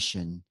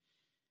vibration,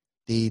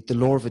 the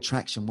law of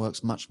attraction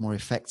works much more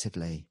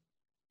effectively,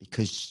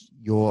 because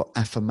your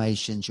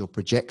affirmations, your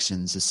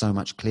projections are so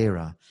much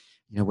clearer,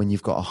 when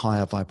you've got a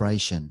higher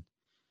vibration.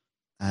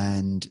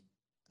 And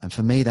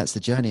for me, that's the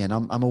journey. And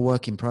I'm a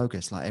work in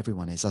progress, like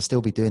everyone is. I'll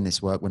still be doing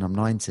this work when I'm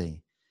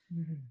 90.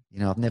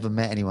 Mm-hmm. I've never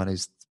met anyone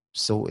who's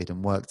sorted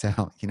and worked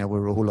out.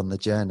 We're all on the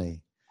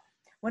journey.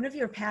 One of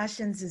your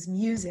passions is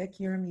music.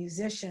 You're a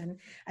musician.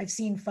 I've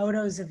seen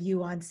photos of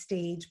you on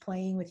stage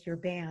playing with your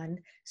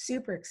band.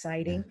 Super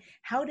exciting. Yeah.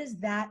 How does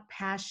that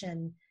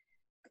passion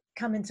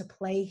come into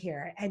play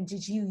here? And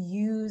did you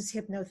use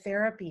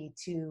hypnotherapy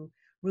to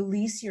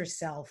release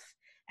yourself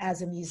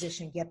as a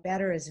musician, get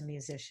better as a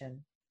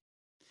musician?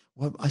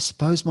 Well, I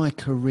suppose my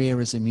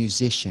career as a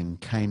musician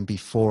came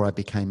before I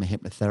became a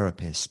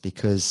hypnotherapist,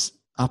 because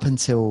up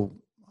until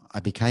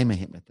I became a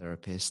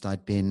hypnotherapist,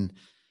 I'd been,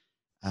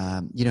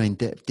 in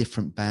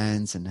different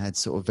bands and had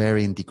sort of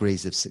varying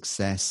degrees of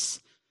success,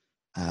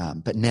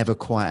 but never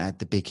quite had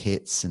the big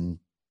hits and,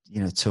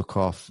 took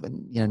off,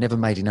 and, never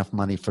made enough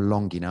money for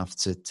long enough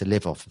to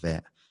live off of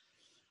it.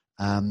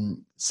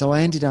 So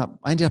I ended up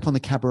on the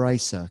cabaret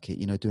circuit,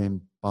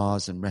 doing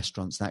bars and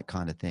restaurants, that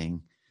kind of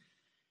thing.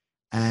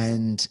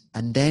 And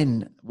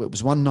then it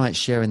was one night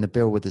sharing the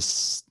bill with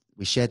us.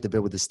 We shared the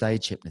bill with the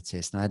stage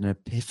hypnotist, and I had an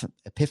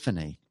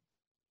epiphany.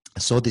 I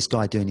saw this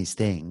guy doing his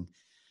thing.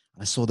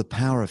 I saw the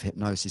power of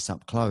hypnosis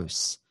up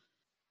close.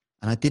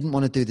 And I didn't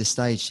want to do the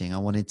stage thing. I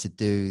wanted to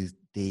do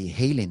the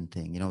healing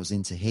thing. I was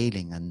into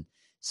healing. And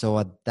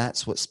so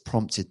that's what's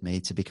prompted me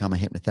to become a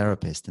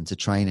hypnotherapist and to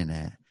train in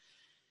it.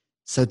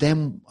 So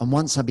then, and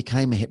once I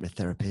became a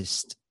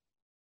hypnotherapist,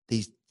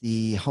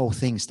 the whole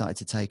thing started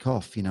to take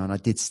off, you know, and I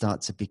did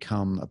start to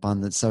become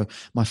abundant. So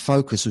my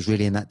focus was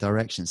really in that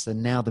direction. So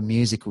now the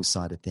musical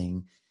side of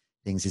things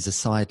is a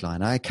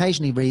sideline. I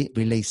occasionally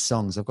release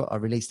songs. I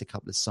released a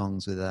couple of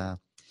songs with a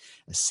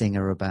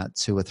singer about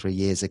 2 or 3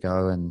 years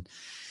ago. And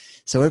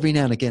so every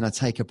now and again, I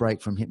take a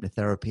break from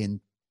hypnotherapy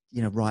and,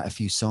 you know, write a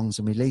few songs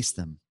and release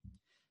them.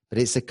 But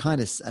it's a kind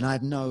of, and I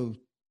have no,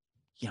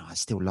 you know, I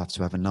still love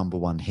to have a number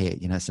one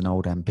hit. You know, it's an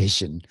old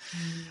ambition.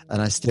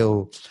 And I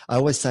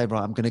always say,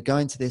 right, I'm going to go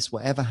into this,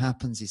 whatever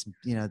happens is,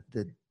 you know,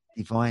 the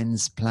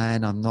divine's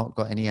plan. I'm not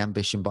got any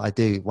ambition, but I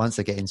do, once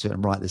I get into it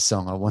and write this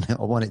song, I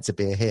want it to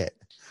be a hit.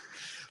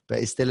 But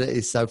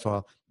it's so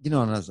far, you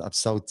know, and I've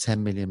sold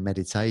 10 million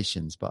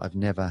meditations, but I've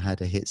never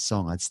had a hit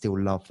song. I'd still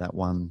love that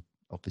one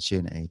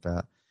opportunity,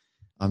 but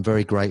I'm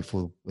very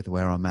grateful with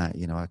where I'm at.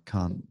 You know, you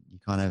can't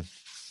have,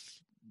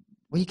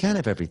 well, you can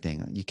have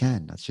everything. You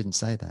can, I shouldn't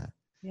say that.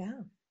 Yeah.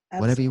 Absolutely.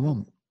 Whatever you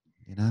want,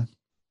 you know.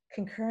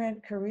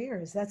 Concurrent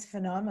careers. That's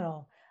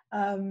phenomenal.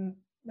 I'm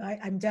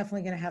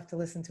definitely going to have to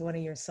listen to one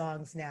of your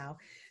songs now.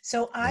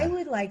 So I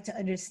would like to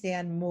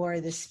understand more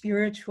the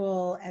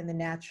spiritual and the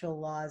natural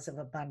laws of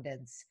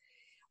abundance.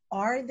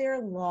 Are there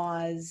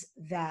laws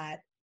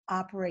that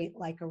operate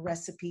like a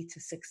recipe to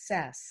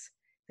success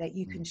that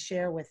you can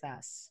share with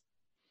us?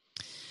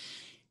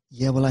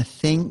 Yeah, well, I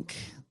think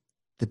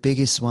the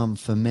biggest one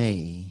for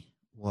me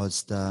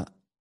was that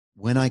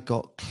when I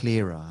got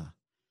clearer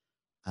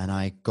and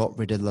I got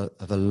rid of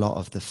a lot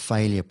of the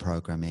failure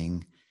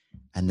programming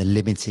and the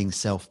limiting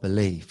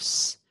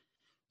self-beliefs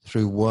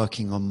through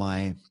working on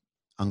my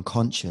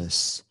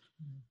unconscious,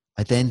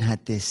 I then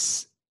had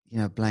this, you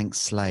know, blank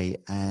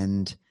slate.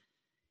 And,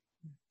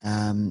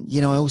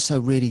 you know, I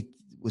also really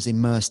was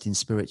immersed in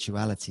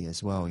spirituality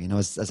as well. You know,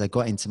 as I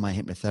got into my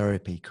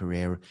hypnotherapy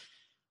career,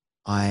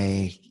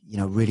 I, you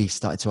know, really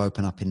started to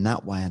open up in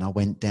that way. And I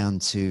went down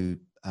to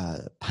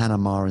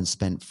Panama and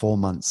spent 4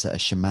 months at a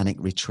shamanic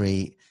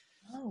retreat.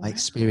 Oh, wow. I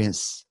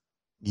experienced,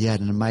 had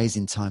an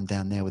amazing time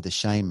down there with a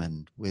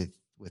shaman, with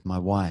my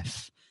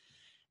wife.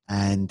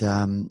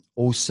 And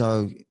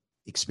also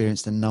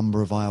experienced a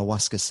number of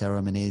ayahuasca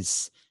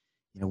ceremonies,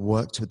 you know,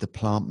 worked with the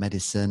plant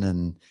medicine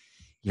and,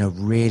 you know,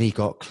 really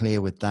got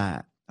clear with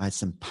that. I had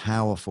some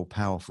powerful,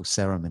 powerful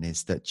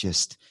ceremonies that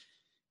just,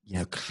 you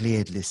know,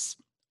 cleared this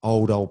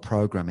old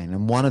programming.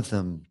 And one of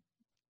them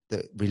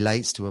that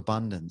relates to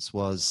abundance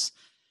was,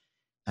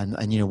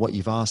 and you know, what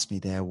you've asked me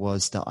there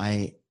was that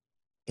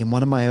in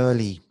one of my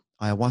early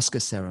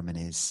ayahuasca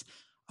ceremonies,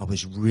 I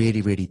was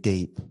really, really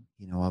deep.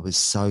 You know, I was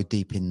so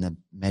deep in the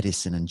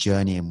medicine and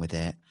journeying with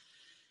it.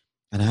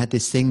 And I had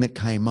this thing that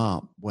came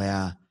up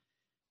where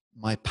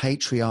my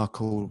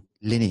patriarchal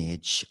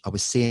lineage, I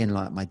was seeing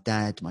like my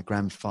dad, my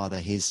grandfather,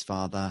 his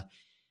father,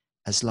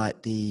 as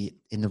like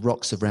in the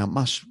rocks around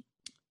Mount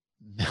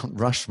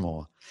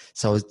Rushmore.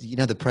 So, you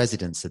know, the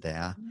presidents are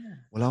there. Yeah.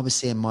 Well, I was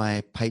seeing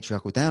my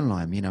patriarchal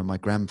downline, you know, my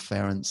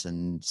grandparents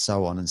and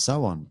so on and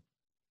so on.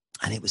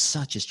 And it was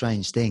such a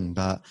strange thing,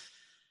 but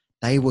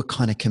they were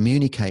kind of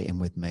communicating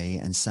with me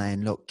and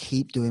saying, look,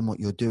 keep doing what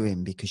you're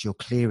doing because you're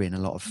clearing a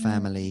lot of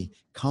family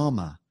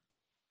karma.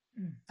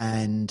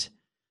 And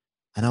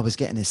I was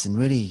getting this, and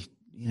really,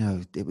 you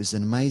know, it was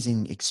an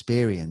amazing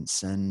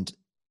experience. And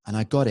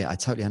I got it. I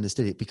totally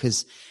understood it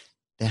because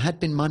there had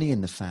been money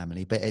in the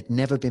family, but it had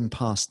never been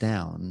passed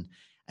down.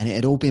 And it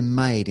had all been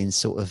made in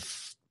sort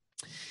of,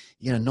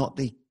 you know,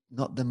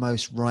 not the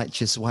most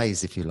righteous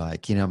ways, if you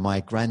like. You know,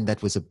 my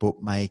granddad was a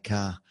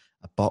bookmaker,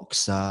 a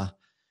boxer,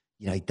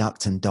 you know, he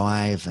ducked and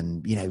dived,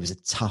 and, you know, he was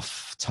a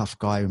tough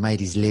guy who made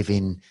his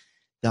living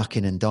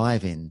ducking and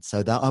diving.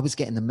 So that I was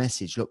getting the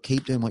message, look,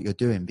 keep doing what you're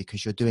doing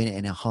because you're doing it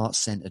in a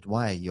heart-centered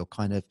way. You're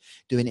kind of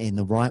doing it in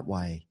the right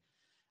way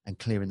and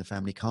clearing the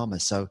family karma.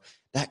 So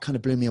that kind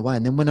of blew me away.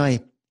 And then when I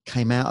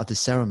came out of the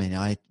ceremony,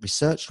 I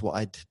researched what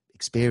I'd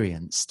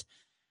experienced,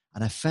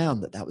 and I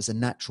found that was a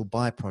natural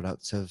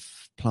byproduct of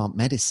plant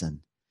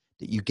medicine,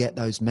 that you get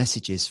those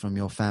messages from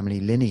your family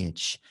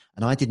lineage.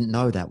 And I didn't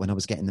know that when I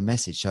was getting the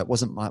message. So it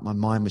wasn't like my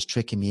mind was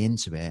tricking me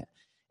into it.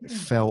 It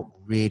felt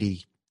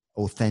really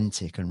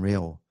authentic and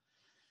real.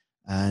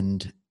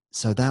 And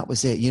so that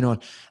was it, you know.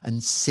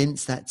 And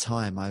since that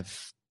time,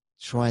 I've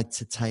tried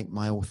to take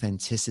my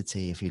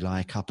authenticity, if you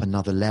like, up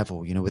another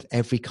level, you know, with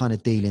every kind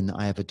of dealing that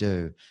I ever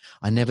do.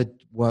 I never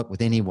work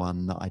with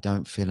anyone that I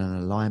don't feel in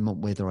alignment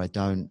with, or I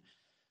don't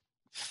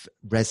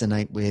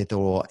resonate with,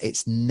 or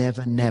it's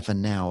never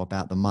now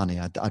about the money.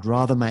 I'd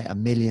rather make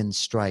 1 million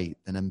straight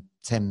than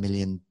 10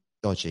 million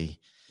dodgy.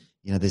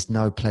 You know, there's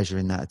no pleasure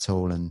in that at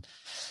all. And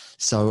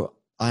so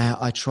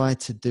I try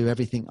to do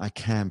everything I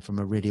can from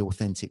a really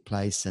authentic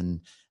place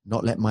and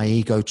not let my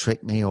ego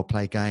trick me or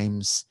play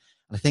games.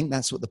 And I think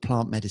that's what the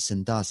plant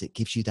medicine does. It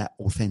gives you that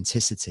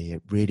authenticity.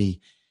 It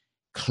really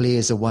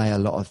clears away a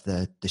lot of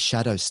the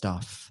shadow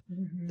stuff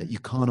that you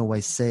can't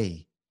always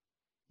see.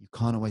 You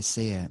can't always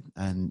see it,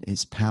 and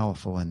it's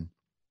powerful. And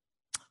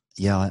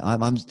yeah,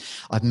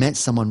 I've met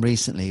someone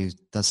recently who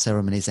does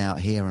ceremonies out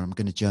here, and I'm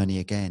going to journey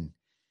again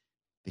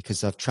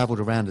because I've traveled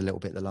around a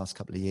little bit the last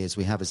couple of years.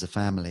 We have as a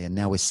family, and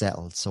now we're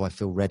settled. So I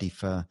feel ready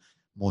for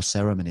more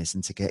ceremonies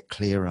and to get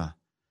clearer.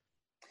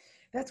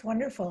 That's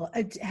wonderful.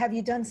 Have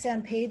you done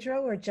San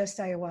Pedro or just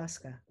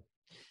ayahuasca?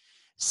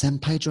 San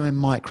Pedro in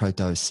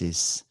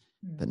microdoses,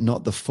 but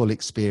not the full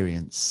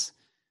experience.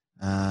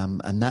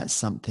 And that's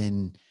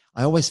something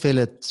I always feel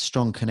a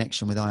strong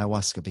connection with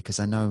ayahuasca because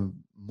I know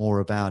more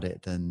about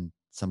it than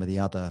some of the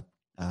other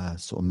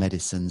sort of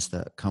medicines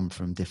that come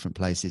from different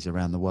places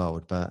around the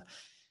world. But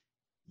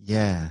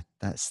yeah,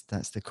 that's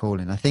the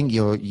calling. I think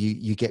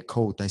you get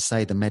called. They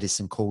say the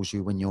medicine calls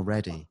you when you're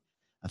ready.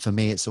 And for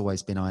me, it's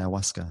always been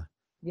ayahuasca.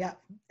 Yeah,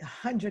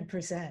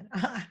 100%.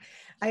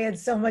 I had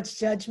so much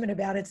judgment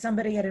about it.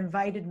 Somebody had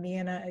invited me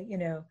in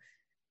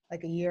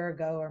like a year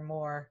ago or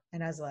more.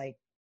 And I was like,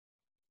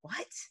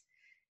 what?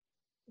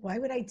 Why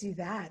would I do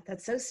that?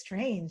 That's so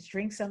strange.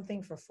 Drink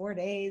something for 4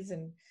 days.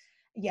 And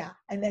yeah.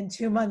 And then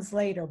 2 months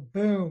later,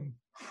 boom,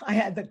 I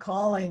had the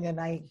calling and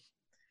I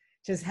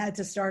just had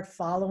to start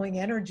following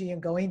energy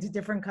and going to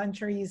different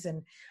countries.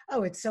 And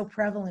oh, it's so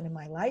prevalent in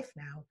my life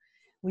now.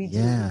 We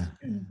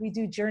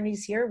do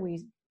journeys here.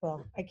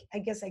 I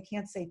guess I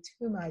can't say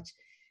too much,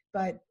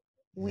 but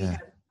we have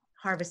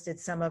harvested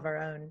some of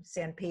our own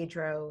San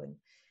Pedro and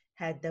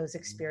had those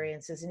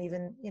experiences. And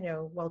even,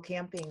 while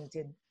camping,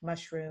 did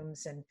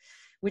mushrooms, and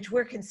which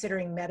we're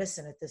considering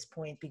medicine at this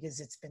point because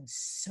it's been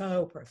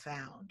so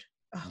profound.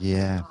 Oh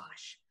my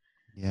gosh.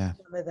 Yeah.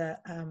 Some of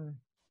the,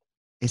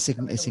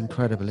 it's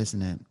incredible,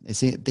 isn't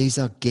it? These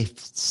are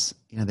gifts,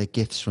 they're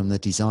gifts from the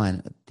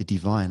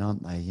divine,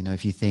 aren't they?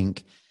 If you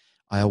think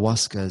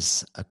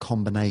ayahuasca's a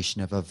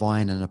combination of a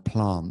vine and a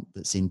plant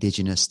that's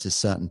indigenous to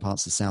certain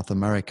parts of South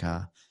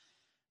America.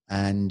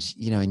 And,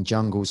 in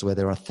jungles where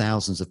there are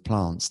thousands of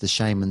plants, the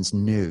shamans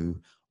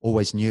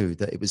always knew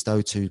that it was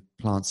those two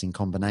plants in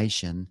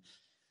combination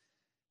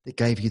that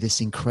gave you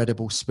this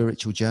incredible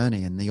spiritual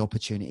journey and the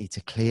opportunity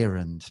to clear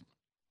and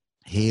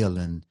heal.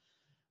 And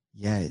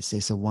yeah,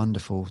 it's a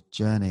wonderful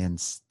journey. And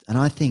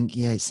I think,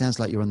 it sounds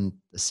like you're on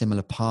a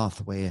similar path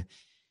where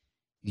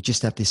you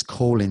just have this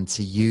calling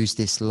to use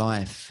this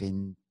life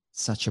in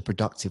such a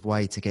productive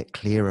way to get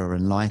clearer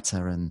and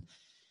lighter. And,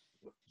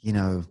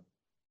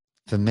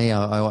 for me,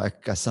 I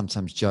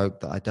sometimes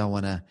joke that I don't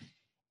want to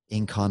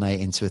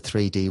incarnate into a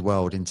 3D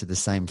world, into the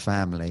same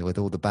family with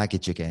all the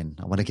baggage again.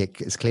 I want to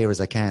get as clear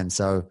as I can.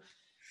 So,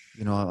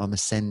 I'm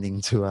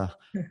ascending to a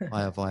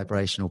higher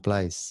vibrational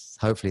place.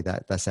 Hopefully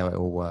that's how it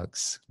all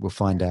works. We'll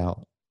find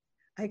out.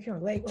 I can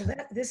relate. Well,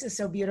 this is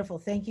so beautiful.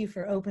 Thank you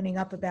for opening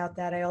up about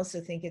that. I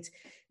also think it's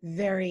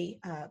very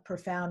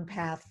profound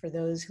path for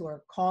those who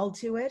are called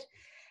to it.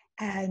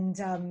 And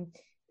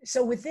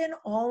so within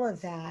all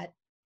of that,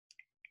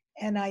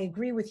 and I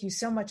agree with you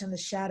so much on the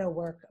shadow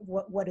work,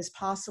 what is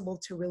possible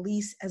to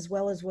release as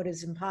well as what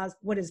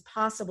is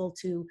possible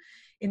to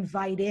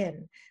invite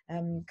in,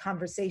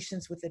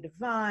 conversations with the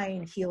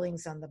divine,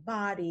 healings on the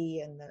body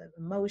and the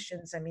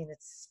emotions. I mean,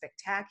 it's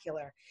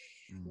spectacular.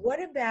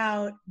 What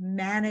about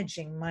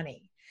managing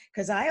money?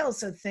 Because I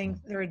also think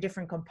there are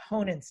different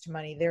components to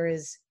money. There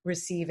is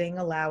receiving,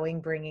 allowing,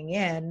 bringing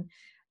in,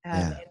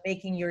 and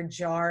making your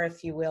jar,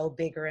 if you will,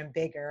 bigger and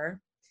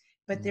bigger.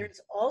 But there's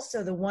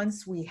also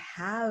once we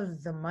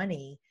have the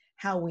money,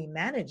 how we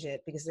manage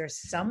it, because there's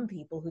some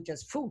people who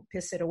just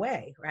piss it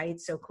away, right?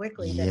 So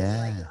quickly that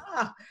it's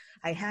like,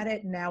 I had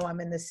it, now I'm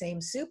in the same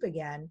soup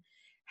again.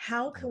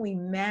 How can we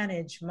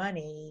manage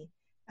money?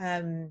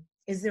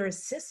 Is there a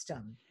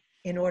system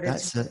in order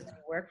to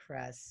work for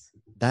us?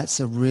 That's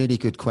a really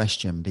good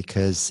question,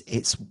 because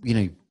it's,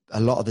 a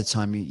lot of the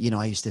time,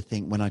 I used to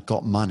think when I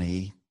got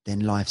money,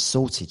 then life's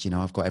sorted.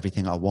 I've got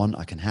everything I want.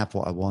 I can have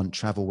what I want,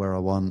 travel where I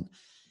want.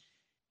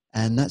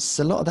 And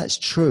a lot of that's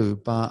true,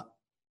 but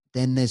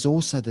then there's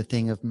also the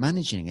thing of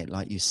managing it,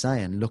 like you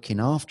say, and looking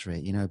after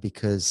it,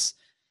 because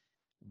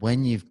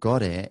when you've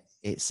got it,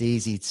 it's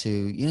easy to,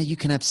 you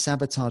can have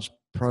sabotage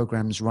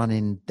programs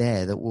running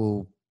there that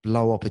will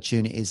blow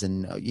opportunities.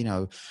 And,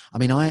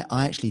 I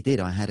actually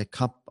did. I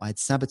had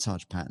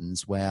sabotage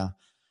patterns where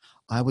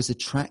I was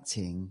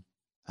attracting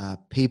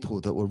people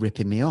that were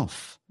ripping me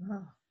off.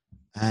 Oh.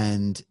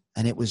 And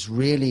it was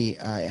really,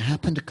 it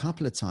happened a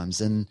couple of times.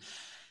 And,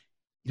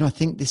 I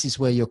think this is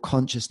where your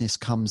consciousness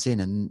comes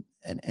in. And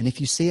if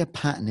you see a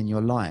pattern in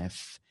your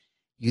life,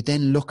 you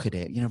then look at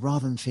it,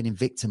 rather than feeling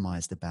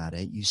victimized about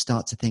it, you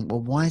start to think, well,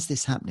 why is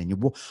this happening?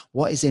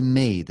 What is in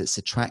me that's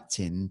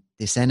attracting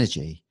this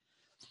energy?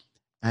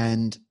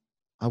 And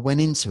I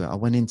went into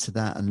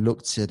that and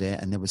looked at it,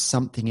 and there was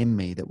something in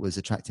me that was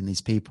attracting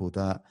these people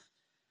that,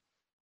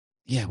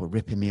 were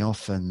ripping me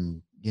off.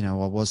 And, I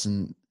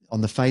wasn't,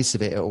 on the face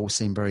of it, it all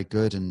seemed very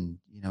good. And,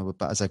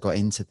 but as I got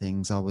into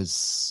things, I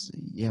was,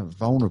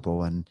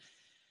 vulnerable. And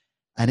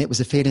it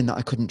was a feeling that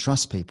I couldn't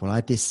trust people. I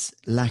had this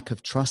lack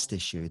of trust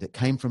issue that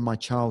came from my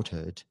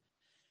childhood.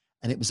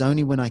 And it was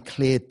only when I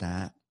cleared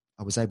that,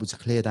 I was able to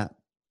clear that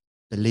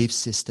belief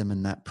system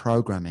and that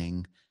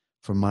programming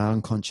from my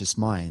unconscious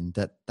mind,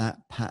 that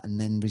pattern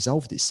then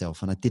resolved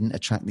itself, and I didn't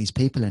attract these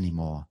people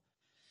anymore.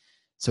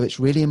 So it's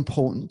really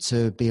important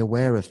to be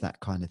aware of that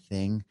kind of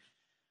thing.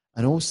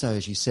 And also,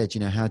 as you said,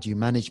 how do you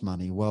manage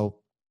money? Well,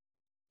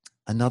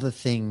 another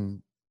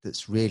thing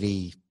that's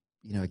really,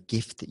 you know, a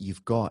gift that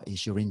you've got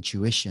is your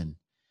intuition.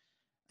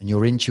 And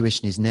your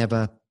intuition is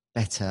never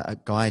better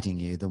at guiding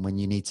you than when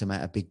you need to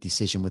make a big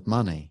decision with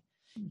money.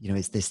 You know,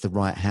 is this the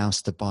right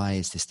house to buy?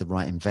 Is this the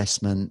right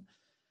investment?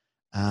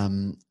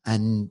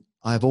 And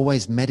I've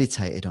always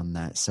meditated on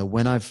that. So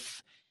when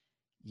I've,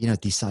 you know,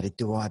 decided,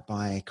 do I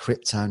buy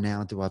crypto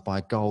now? Do I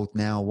buy gold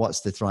now?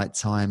 What's the right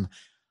time?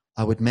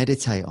 I would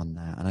meditate on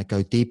that, and I'd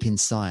go deep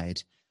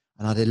inside,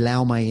 and I'd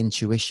allow my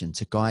intuition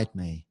to guide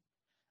me.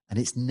 And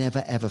it's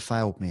never, ever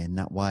failed me in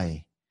that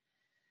way.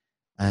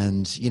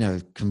 And, you know,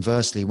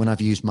 conversely, when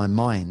I've used my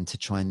mind to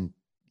try and,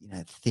 you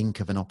know, think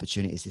of an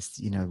opportunity, is this,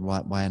 you know,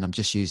 right way, and I'm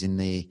just using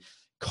the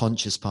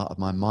conscious part of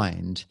my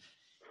mind,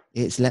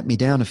 it's let me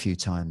down a few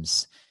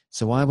times.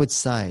 So I would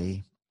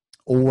say,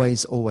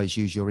 always, always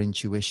use your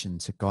intuition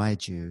to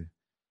guide you,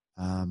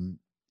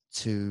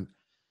 to,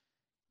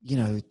 you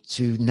know,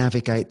 to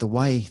navigate the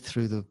way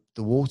through the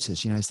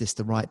waters. You know, is this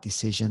the right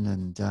decision?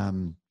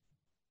 And,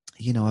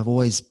 you know,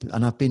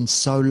 I've been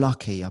so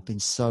lucky. I've been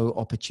so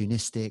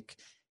opportunistic.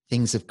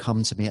 Things have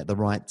come to me at the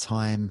right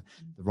time,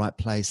 the right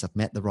place. I've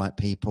met the right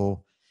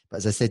people. But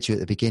as I said to you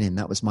at the beginning,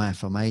 that was my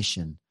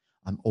affirmation.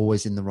 I'm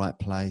always in the right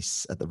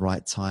place at the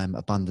right time.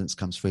 Abundance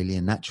comes freely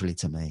and naturally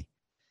to me.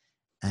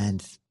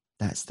 And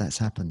that's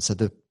happened. So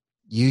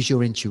use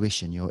your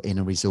intuition, your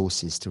inner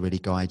resources to really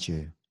guide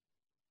you.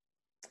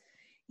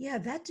 Yeah,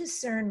 that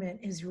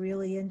discernment is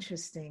really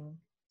interesting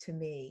to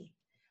me.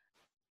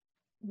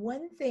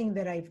 One thing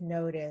that I've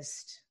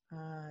noticed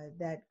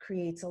that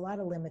creates a lot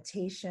of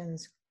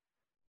limitations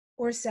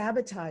or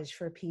sabotage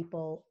for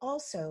people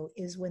also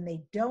is when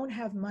they don't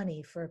have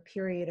money for a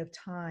period of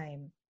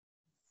time.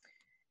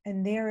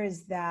 And there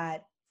is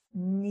that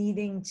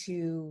needing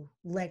to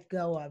let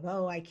go of,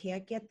 oh, I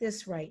can't get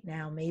this right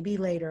now, maybe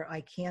later,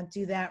 I can't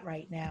do that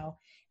right now.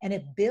 And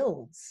it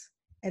builds.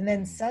 And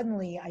then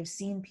suddenly I've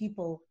seen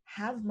people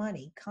have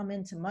money, come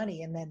into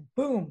money, and then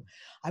boom,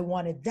 I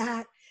wanted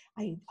that.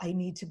 I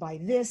need to buy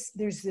this.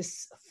 There's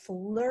this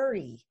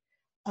flurry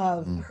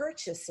of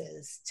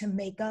purchases to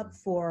make up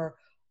for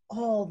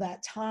all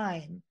that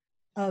time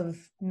of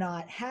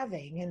not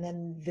having. And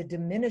then the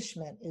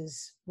diminishment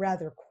is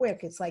rather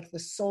quick. It's like the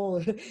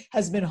soul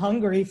has been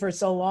hungry for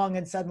so long,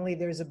 and suddenly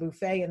there's a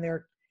buffet and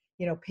they're,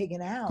 you know,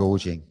 pigging out.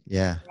 Gorging.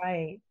 Yeah.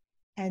 Right.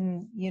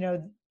 And, you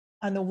know,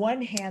 on the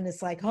one hand,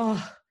 it's like,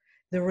 oh,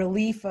 the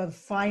relief of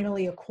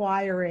finally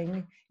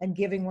acquiring and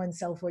giving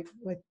oneself what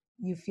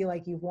you feel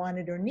like you've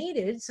wanted or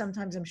needed.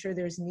 Sometimes I'm sure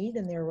there's need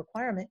in their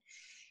requirement.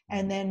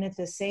 And then at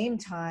the same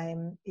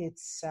time,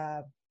 it's,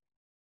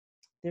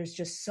 there's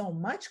just so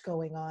much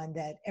going on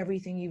that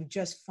everything you've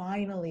just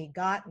finally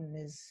gotten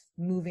is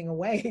moving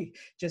away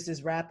just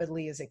as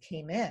rapidly as it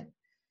came in.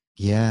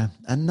 Yeah.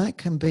 And that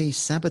can be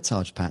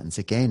sabotage patterns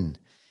again.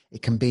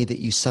 It can be that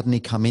you suddenly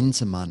come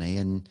into money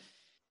and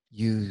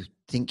you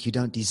think you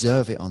don't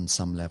deserve it on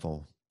some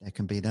level. There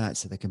can be that.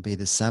 So there can be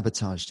the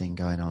sabotage thing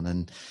going on.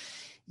 And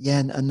yeah,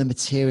 and the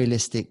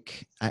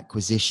materialistic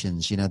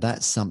acquisitions, you know,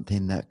 that's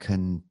something that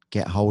can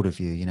get hold of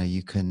you. You know,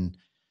 you can,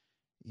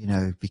 you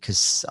know,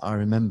 because I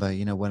remember,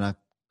 you know, when I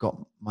got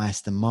my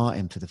Aston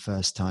Martin for the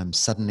first time,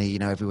 suddenly, you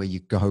know, everywhere you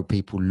go,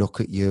 people look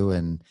at you,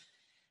 and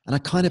I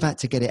kind of had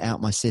to get it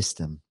out my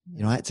system.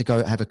 You know, I had to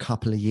go have a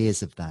couple of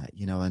years of that,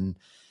 you know,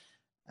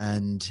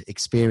 and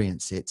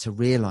experience it to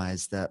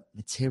realize that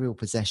material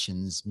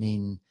possessions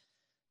mean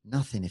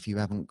nothing if you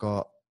haven't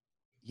got,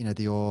 you know,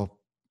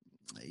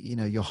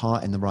 your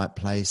heart in the right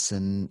place,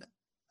 and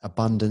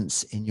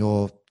abundance in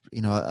your,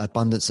 you know,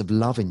 abundance of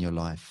love in your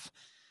life.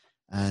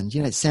 And,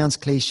 you know, it sounds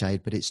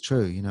cliched, but it's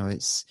true. You know,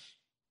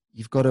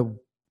 you've got to,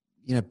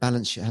 you know,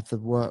 have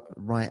the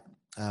right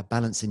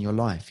balance in your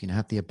life, you know,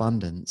 have the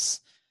abundance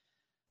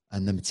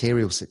and the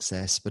material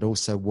success, but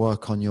also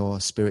work on your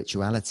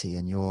spirituality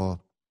and your,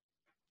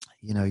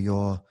 you know,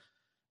 your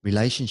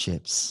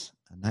relationships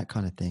and that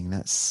kind of thing.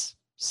 That's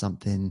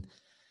something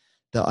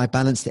that I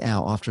balanced it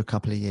out after a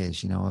couple of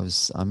years. You know,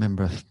 I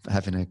remember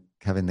having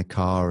the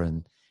car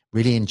and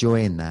really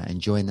enjoying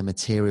the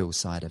material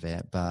side of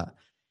it. But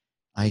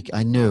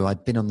I knew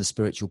I'd been on the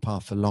spiritual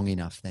path for long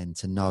enough then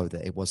to know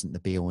that it wasn't the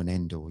be all and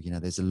end all. You know,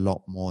 there's a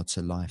lot more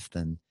to life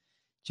than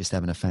just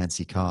having a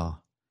fancy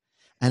car.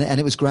 And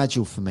it was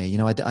gradual for me. You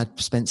know, I'd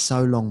spent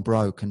so long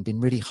broke and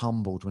been really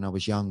humbled when I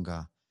was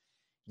younger.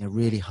 You know,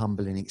 really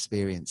humbling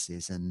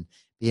experiences, and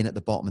being at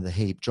the bottom of the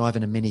heap,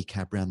 driving a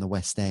minicab around the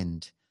West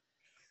End,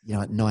 you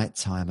know, at night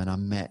time. And I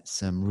met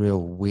some real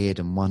weird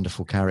and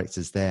wonderful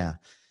characters there.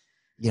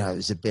 You know, it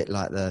was a bit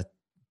like the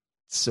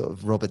sort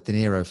of Robert De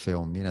Niro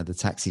film, you know, The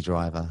Taxi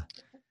Driver.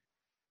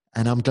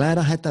 And I'm glad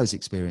I had those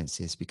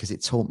experiences because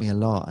it taught me a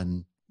lot.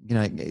 And, you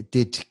know, it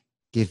did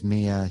give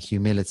me a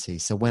humility.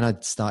 So when I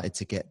started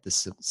to get the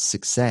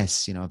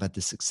success, you know, I've had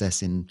the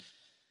success in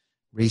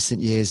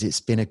recent years,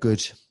 it's been a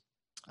good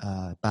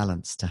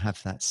balance to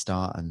have that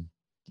start and,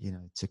 you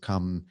know, to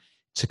come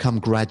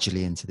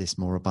gradually into this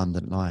more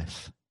abundant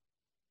life.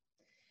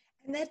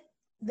 And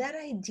that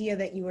idea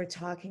that you were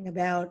talking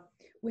about,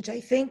 which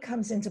I think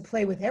comes into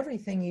play with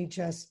everything you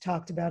just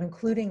talked about,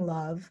 including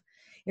love,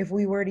 if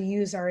we were to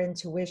use our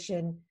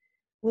intuition,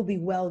 we'll be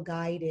well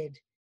guided.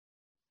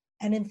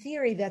 And in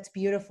theory, that's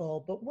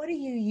beautiful, but what do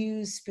you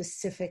use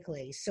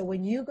specifically? So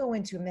when you go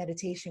into a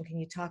meditation, can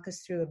you talk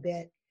us through a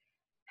bit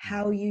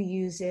how you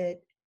use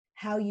it,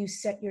 how you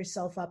set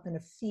yourself up in a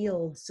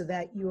field so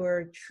that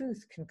your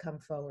truth can come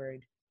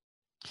forward?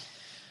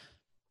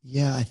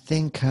 Yeah, I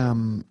think,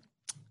 when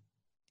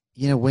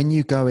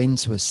you go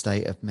into a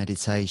state of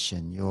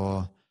meditation,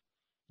 you're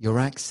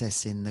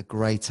accessing the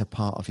greater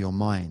part of your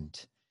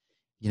mind.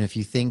 If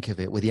you think of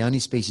it, we're the only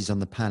species on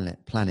the planet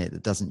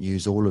that doesn't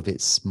use all of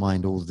its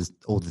mind all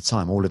the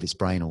time, all of its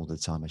brain all the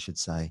time, I should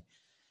say.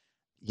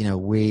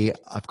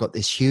 I've got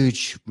this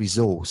huge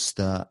resource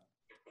that,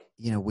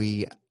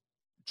 we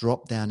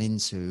drop down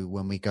into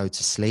when we go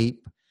to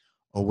sleep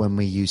or when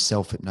we use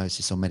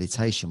self-hypnosis or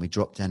meditation. We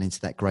drop down into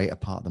that greater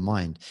part of the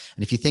mind.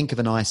 And if you think of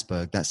an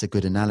iceberg, that's a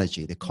good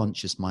analogy. The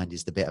conscious mind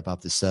is the bit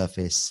above the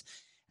surface,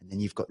 and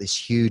then you've got this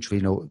huge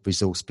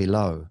resource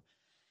below.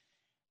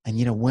 And,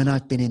 when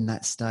I've been in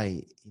that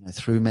state,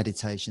 through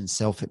meditation,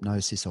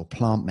 self-hypnosis or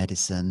plant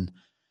medicine,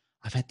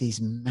 I've had these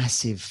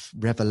massive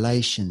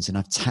revelations, and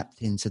I've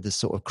tapped into the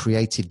sort of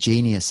creative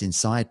genius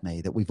inside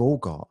me that we've all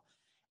got.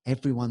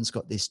 Everyone's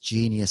got this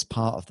genius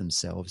part of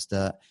themselves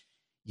that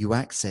you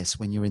access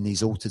when you're in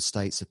these altered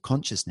states of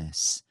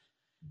consciousness.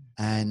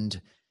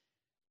 And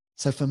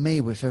so for me,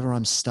 if ever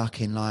I'm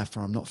stuck in life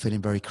or I'm not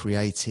feeling very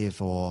creative,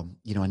 or,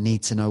 I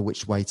need to know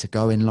which way to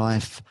go in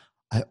life,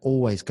 I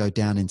always go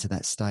down into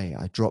that state.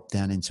 I drop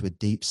down into a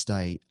deep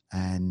state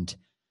and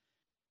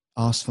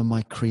ask for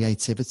my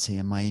creativity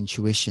and my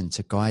intuition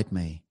to guide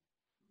me.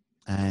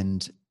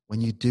 And when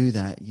you do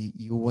that,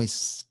 you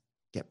always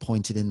get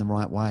pointed in the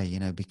right way,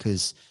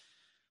 because,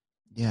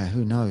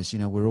 who knows,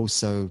 we're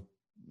also,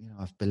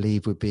 I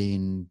believe we're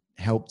being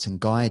helped and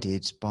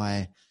guided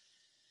by,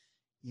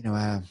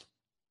 our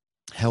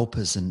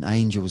helpers and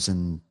angels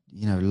and,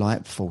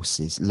 light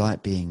forces,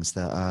 light beings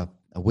that are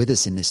with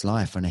us in this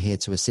life and are here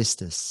to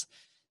assist us.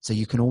 So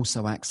you can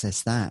also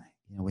access that,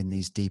 in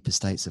these deeper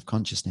states of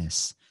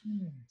consciousness.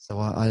 So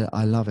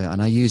I love it.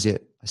 And I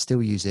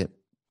still use it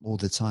all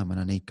the time when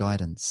I need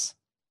guidance.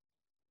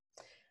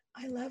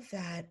 I love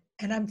that.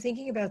 And I'm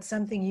thinking about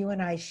something you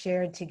and I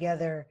shared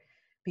together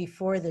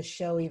before the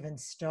show even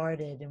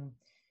started. And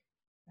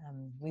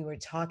we were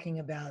talking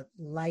about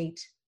light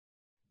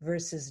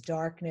versus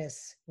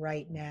darkness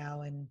right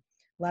now, and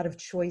a lot of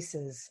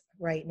choices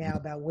right now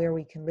about where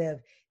we can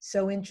live.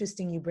 So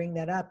interesting you bring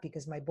that up,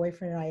 because my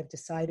boyfriend and I have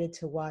decided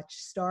to watch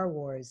Star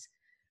Wars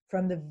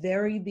from the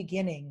very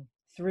beginning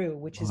through,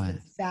 which has been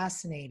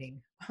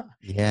fascinating.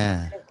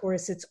 Yeah. And of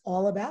course, it's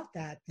all about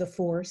that, the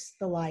force,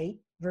 the light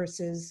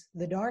versus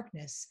the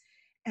darkness.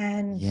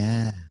 And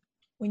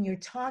when you're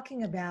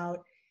talking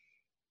about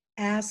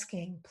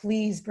asking,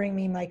 please bring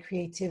me my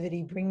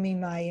creativity, bring me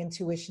my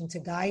intuition to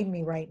guide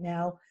me right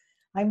now,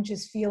 I'm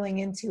just feeling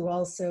into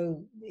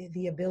also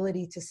the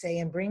ability to say,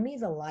 and bring me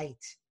the light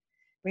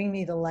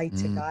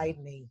to guide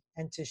me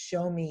and to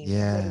show me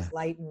what is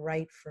light and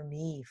right for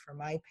me, for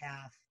my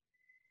path.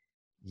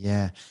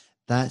 Yeah,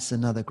 that's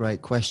another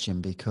great question,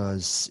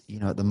 because,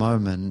 at the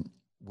moment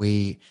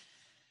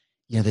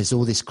there's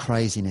all this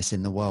craziness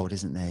in the world,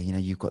 isn't there?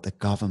 You've got the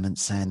government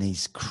saying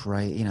these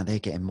they're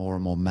getting more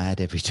and more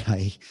mad every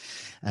day,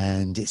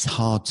 and it's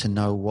hard to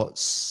know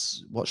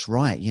what's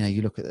right.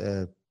 You look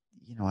at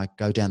I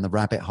go down the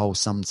rabbit hole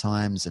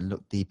sometimes and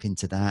look deep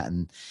into that,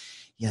 and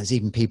there's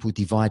even people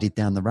divided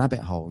down the rabbit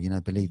hole.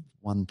 Believe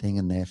one thing,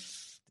 and they're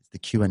the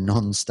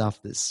QAnon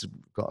stuff that's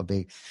got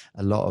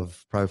a lot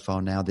of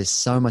profile now. There's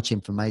so much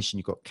information.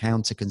 You've got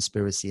counter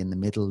conspiracy in the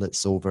middle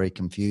that's all very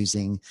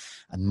confusing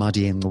and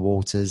muddying the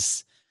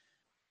waters.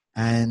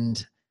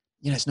 And,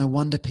 it's no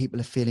wonder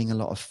people are feeling a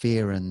lot of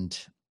fear and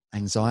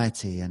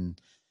anxiety.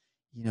 And,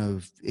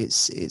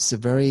 it's a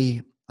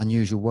very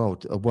unusual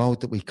world, a world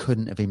that we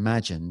couldn't have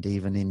imagined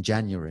even in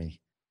January.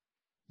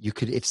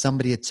 If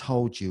somebody had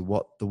told you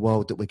what the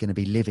world that we're going to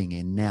be living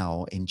in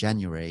now in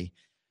January,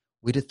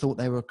 we'd have thought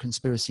they were a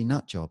conspiracy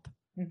nut job,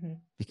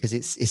 because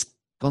it's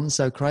gone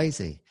so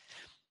crazy.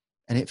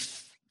 And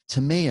to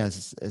me,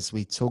 as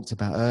we talked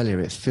about earlier,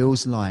 it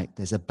feels like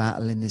there's a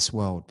battle in this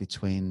world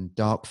between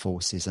dark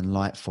forces and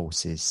light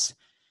forces,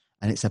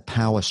 and it's a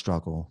power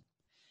struggle.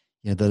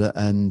 They're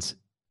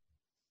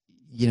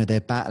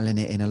battling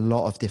it in a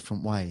lot of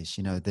different ways.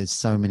 There's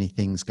so many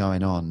things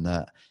going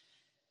on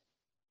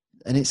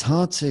and it's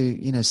hard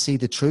to, see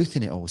the truth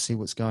in it all, see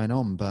what's going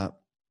on. But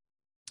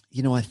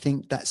I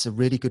think that's a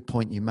really good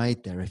point you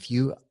made there. If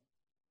you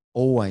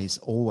always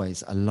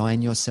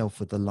align yourself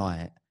with the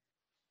light,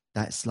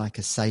 that's like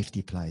a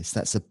safety place.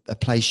 That's a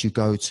place you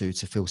go to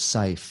feel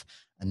safe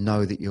and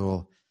know that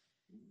you're,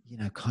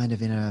 kind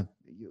of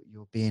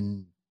you're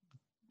being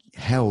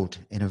held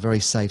in a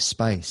very safe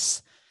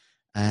space.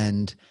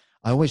 And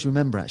I always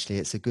remember, actually,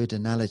 it's a good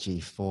analogy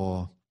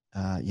for,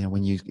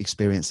 when you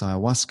experience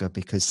ayahuasca,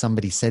 because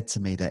somebody said to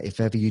me that if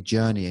ever you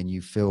journey and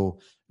you feel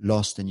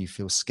lost and you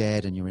feel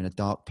scared and you're in a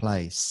dark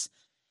place,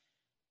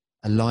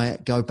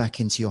 go back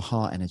into your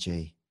heart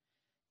energy.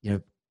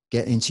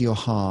 get into your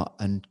heart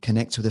and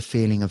connect with a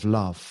feeling of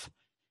love,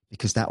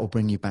 because that will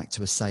bring you back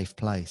to a safe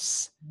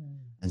place.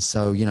 And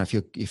so, you know,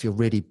 if you're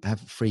really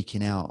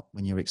freaking out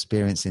when you're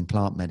experiencing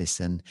plant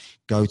medicine,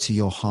 go to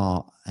your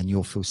heart and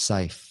you'll feel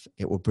safe.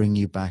 It will bring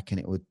you back,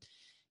 and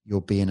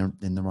you'll be in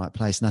the right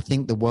place. And I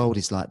think the world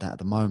is like that at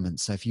the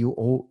moment. So if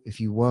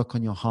you work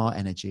on your heart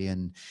energy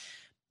and,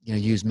 you know,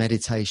 use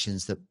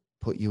meditations that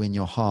put you in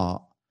your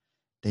heart,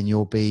 then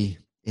you'll be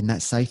in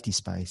that safety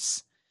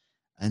space.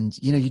 And,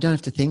 you know, you don't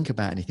have to think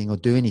about anything or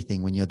do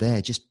anything when you're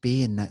there. Just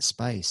be in that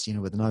space, you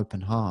know, with an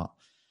open heart.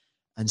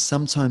 And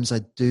sometimes I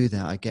do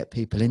that. I get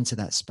people into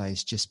that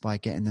space just by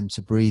getting them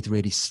to breathe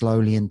really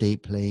slowly and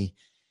deeply,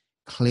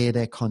 clear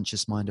their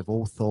conscious mind of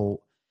all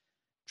thought,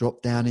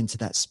 drop down into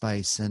that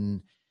space,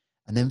 and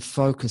then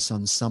focus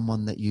on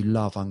someone that you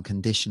love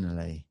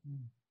unconditionally.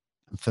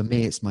 And for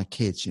me, it's my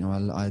kids. You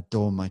know, I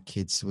adore my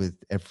kids with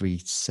every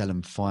cell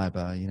and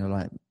fiber, you know,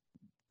 like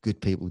good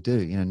people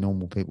do, you know,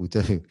 normal people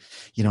do,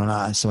 you know.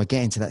 And so I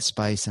get into that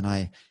space and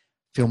I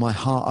feel my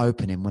heart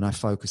opening when I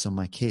focus on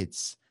my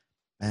kids.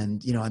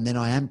 And, you know, and then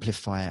I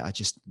amplify it. I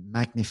just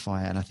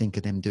magnify it. And I think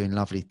of them doing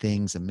lovely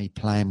things and me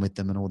playing with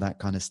them and all that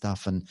kind of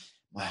stuff. And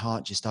my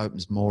heart just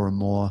opens more and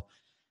more.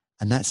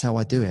 And that's how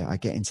I do it. I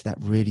get into that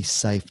really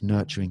safe,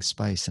 nurturing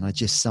space. And I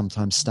just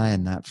sometimes stay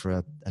in that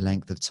for a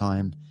length of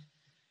time.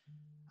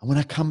 And when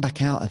I come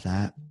back out of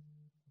that,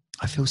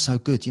 I feel so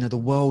good. You know, the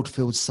world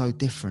feels so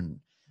different.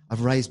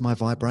 I've raised my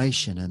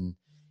vibration, and,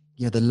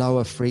 you know, the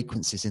lower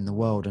frequencies in the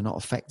world are not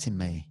affecting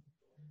me.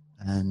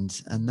 And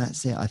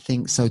that's it. I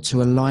think so.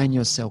 To align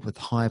yourself with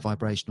high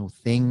vibrational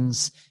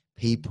things,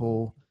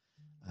 people,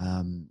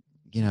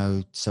 you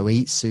know, so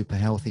eat super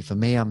healthy. For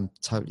me, I'm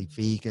totally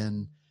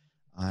vegan.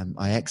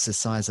 I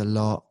exercise a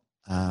lot.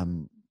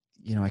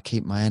 You know, I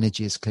keep my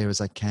energy as clear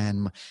as I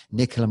can.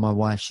 Nicola, my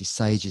wife, she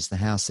sages the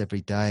house every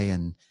day,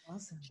 and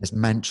Awesome. she has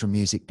mantra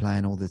music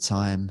playing all the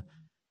time.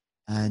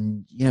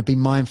 And, you know, be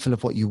mindful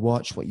of what you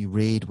watch, what you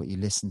read, what you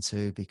listen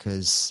to,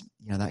 because,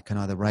 you know, that can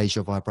either raise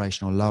your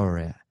vibration or lower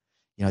it.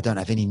 You know, I don't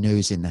have any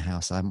news in the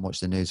house. I haven't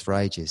watched the news for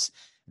ages.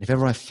 And if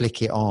ever I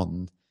flick it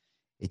on,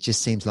 it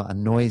just seems like a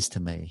noise to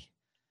me.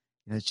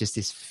 You know, it's just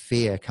this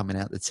fear coming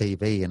out the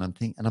TV,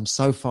 and I'm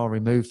so far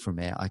removed from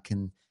it. I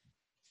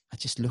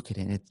just look at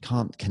it and it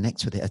can't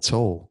connect with it at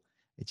all.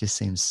 It just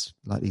seems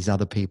like these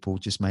other people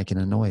just making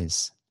a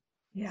noise.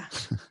 Yeah.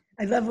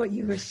 I love what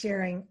you were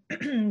sharing,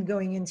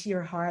 going into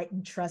your heart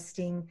and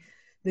trusting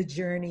the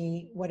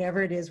journey,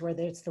 whatever it is,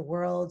 whether it's the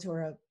world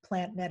or a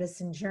plant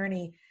medicine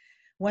journey.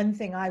 One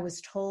thing I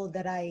was told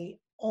that I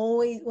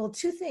always, well,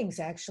 two things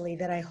actually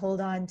that I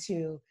hold on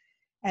to,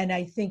 and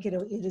I think it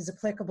is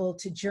applicable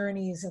to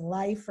journeys in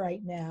life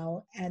right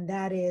now. And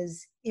that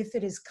is, if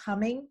it is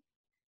coming,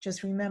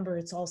 just remember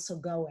it's also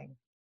going.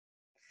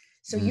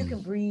 So you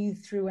can breathe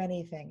through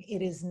anything.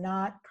 It is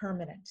not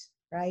permanent,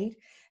 right?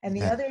 And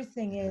the other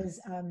thing is,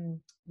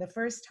 the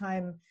first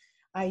time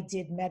I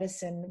did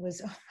medicine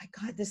was, oh my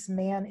God, this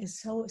man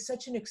is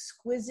such an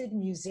exquisite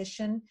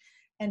musician,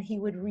 and he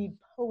would read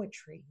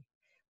poetry,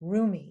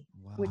 Rumi,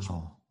 which,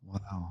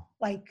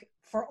 like,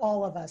 for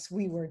all of us,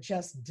 we were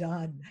just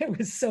done. It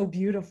was so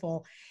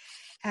beautiful.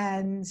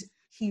 And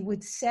he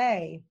would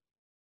say,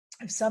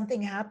 if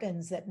something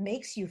happens that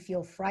makes you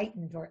feel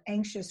frightened or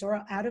anxious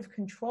or out of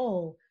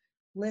control,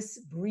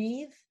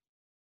 breathe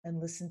and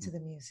listen to the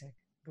music.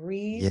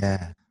 Breathe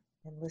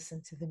and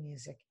listen to the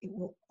music. It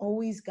will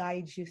always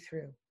guide you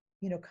through,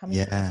 you know, coming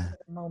to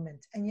the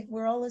moment. And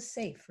we're all as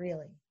safe,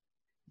 really.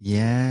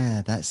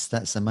 Yeah,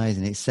 that's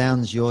amazing. It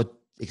sounds your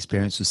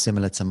experience was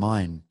similar to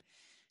mine,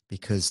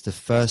 because the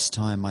first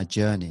time I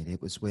journeyed,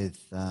 it was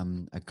with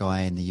a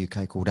guy in the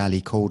UK called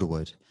Ali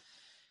Calderwood,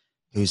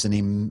 who's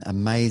an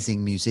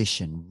amazing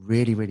musician,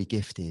 really, really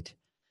gifted.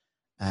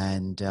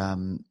 And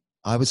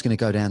I was going to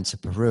go down to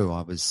Peru.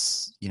 I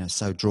was, you know,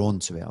 so drawn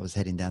to it. I was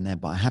heading down there,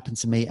 but I happened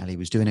to meet Ali. He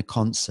was doing a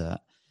concert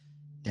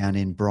down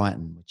in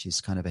Brighton, which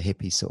is kind of a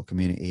hippie sort of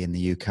community in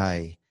the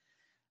UK.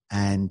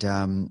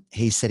 And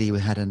he said he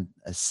had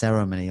a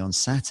ceremony on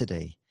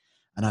Saturday.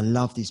 And I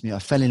loved his music. I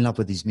fell in love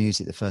with his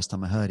music the first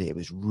time I heard it. It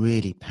was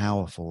really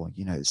powerful.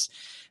 You know, it's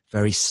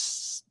very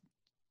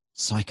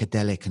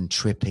psychedelic and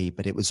trippy,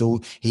 but it was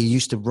all, he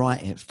used to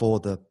write it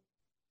for the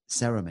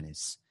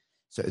ceremonies.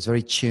 So it was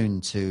very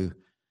tuned to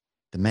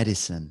the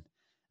medicine.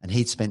 And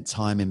he'd spent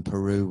time in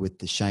Peru with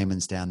the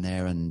shamans down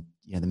there, and,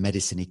 you know, the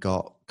medicine he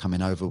got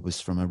coming over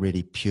was from a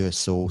really pure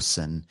source.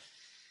 And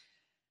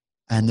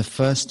the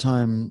first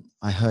time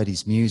I heard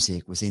his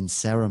music was in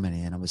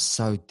ceremony, and I was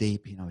so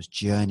deep, you know, I was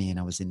journeying.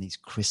 I was in these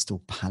crystal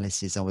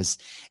palaces. I was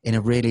in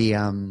a really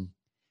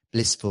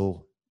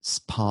blissful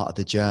part of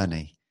the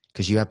journey,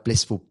 because you have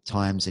blissful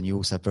times and you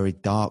also have very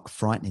dark,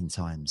 frightening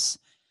times.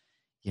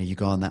 You know, you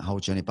go on that whole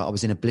journey. But I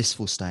was in a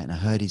blissful state, and I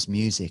heard his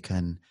music,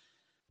 and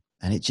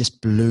it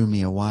just blew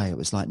me away. It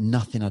was like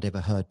nothing I'd ever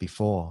heard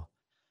before.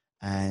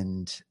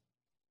 And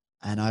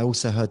I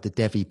also heard the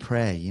Devi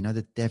Prayer. You know,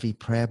 the Devi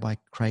Prayer by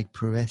Craig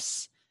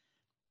Pruess.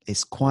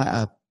 It's quite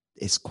a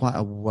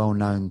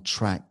well-known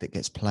track that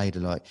gets played a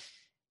lot.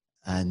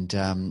 And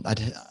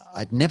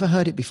I'd never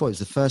heard it before. It was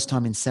the first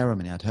time in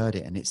ceremony I'd heard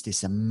it, and it's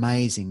this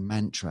amazing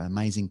mantra,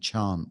 amazing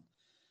chant.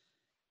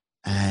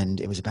 And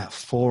it was about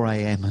 4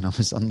 a.m. and I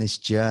was on this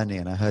journey,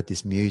 and I heard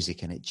this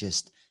music, and it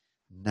just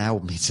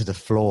nailed me to the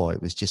floor.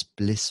 It was just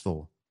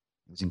blissful.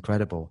 It was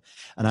incredible.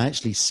 And I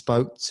actually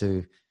spoke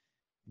to,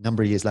 a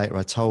number of years later,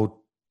 I told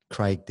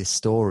Craig this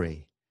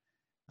story.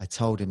 I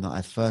told him that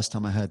the first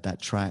time I heard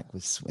that track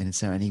was in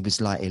Sarah, and he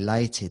was like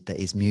elated that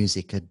his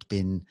music had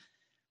been,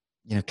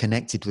 you know,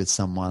 connected with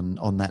someone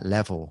on that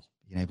level.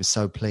 You know, he was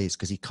so pleased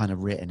because he kind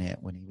of written it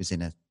when he was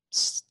in a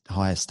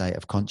higher state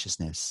of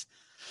consciousness.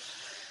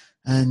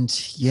 And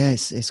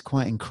yes, it's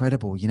quite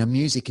incredible. You know,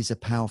 music is a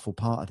powerful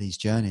part of these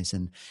journeys.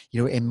 And, you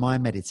know, in my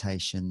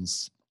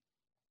meditations,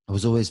 I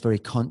was always very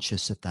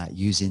conscious of that,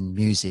 using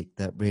music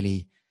that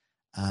really,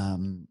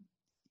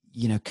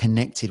 you know,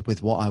 connected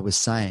with what I was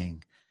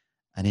saying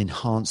and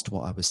enhanced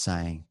what I was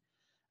saying.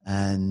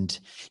 And,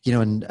 you know,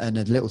 and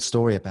a little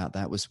story about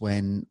that was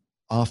when,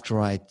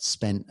 after I'd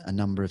spent a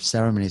number of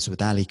ceremonies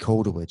with Ali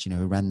Calderwood, you know,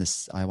 who ran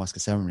this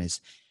ayahuasca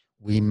ceremonies,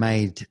 we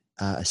made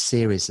a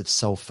series of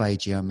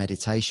solfeggio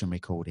meditation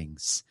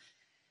recordings.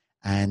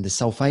 And the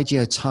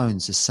solfeggio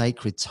tones are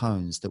sacred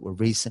tones that were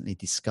recently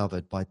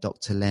discovered by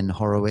Dr. Len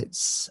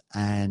Horowitz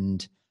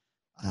and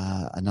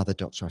another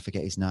doctor, I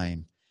forget his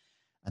name.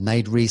 And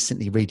they'd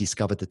recently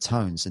rediscovered the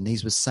tones. And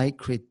these were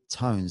sacred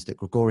tones that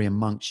Gregorian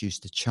monks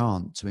used to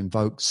chant to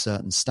invoke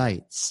certain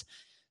states.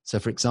 So,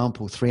 for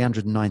example,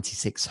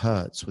 396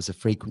 hertz was a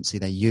frequency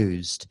they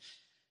used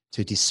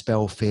to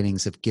dispel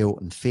feelings of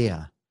guilt and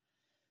fear.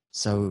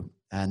 So,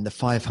 and the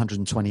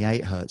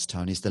 528 hertz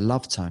tone is the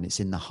love tone. It's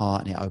in the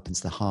heart, and it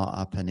opens the heart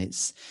up. And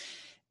it's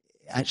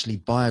actually,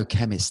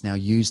 biochemists now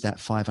use that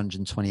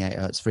 528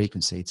 hertz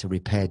frequency to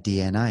repair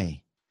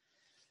DNA.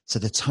 So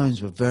the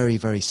tones were very,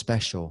 very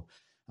special.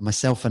 And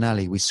myself and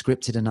Ali, we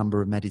scripted a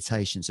number of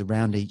meditations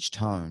around each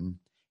tone.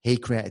 He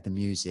created the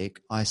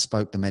music, I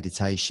spoke the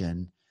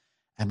meditation,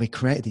 and we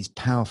created these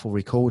powerful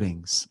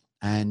recordings.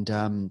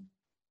 And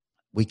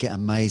we get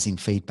amazing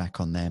feedback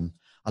on them.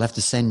 I'll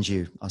send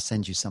you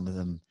some of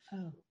them.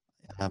 Oh.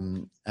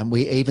 And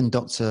we, even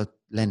Dr.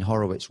 Len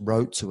Horowitz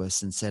wrote to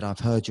us and said, I've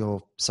heard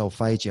your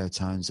solfeggio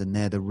tones and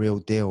they're the real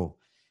deal.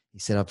 He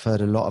said, I've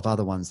heard a lot of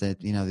other ones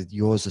that, you know,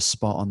 yours are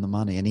spot on the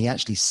money. And he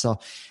actually saw,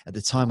 at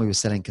the time we were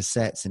selling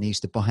cassettes, and he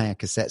used to buy our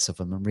cassettes of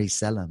them and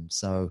resell them.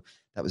 So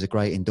that was a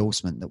great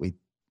endorsement that we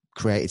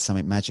created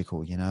something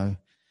magical, you know.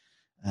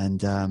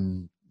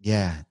 And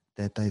yeah,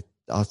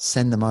 I'll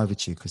send them over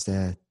to you because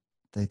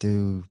they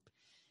do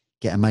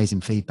get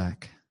amazing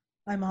feedback.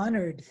 I'm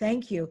honored.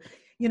 Thank you.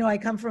 You know, I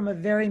come from a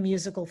very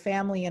musical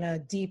family and a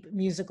deep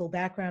musical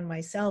background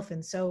myself.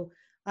 And so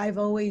I've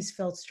always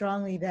felt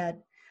strongly that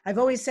I've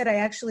always said I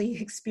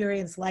actually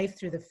experience life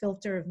through the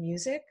filter of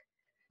music.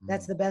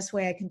 That's the best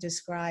way I can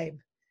describe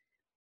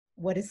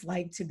what it's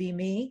like to be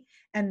me.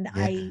 And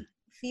yeah. I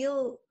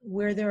feel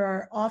where there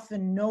are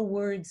often no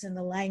words in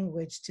the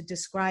language to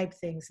describe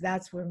things,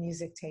 that's where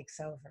music takes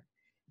over.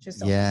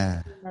 Just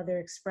another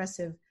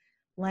expressive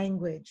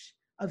language.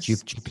 Do you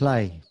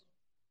play?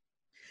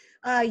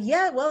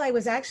 Yeah, well, I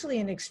was actually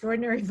an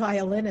extraordinary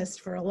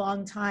violinist for a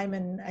long time,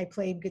 and I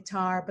played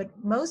guitar, but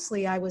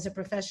mostly I was a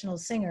professional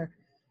singer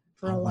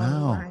for a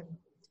long time.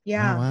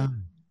 Yeah. Oh, wow.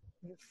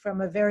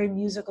 From a very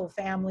musical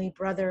family,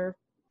 brother,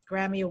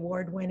 Grammy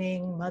Award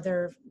winning,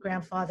 mother,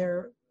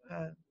 grandfather,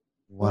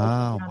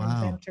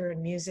 inventor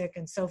in music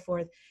and so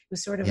forth. It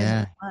was sort of in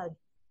the blood.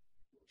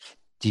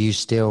 Do you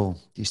still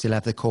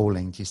have the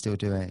calling? Do you still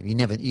do it? You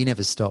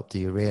never stop, do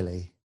you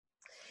really?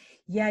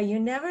 Yeah, you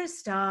never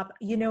stop.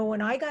 You know,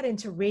 when I got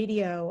into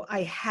radio,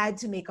 I had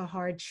to make a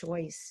hard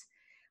choice.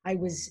 I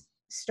was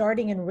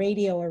starting in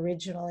radio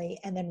originally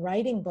and then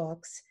writing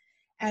books.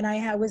 And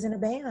I was in a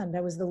band.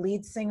 I was the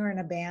lead singer in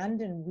a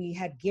band, and we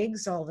had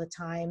gigs all the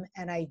time.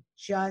 And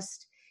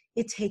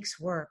it takes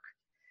work,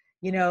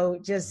 you know,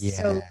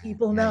 so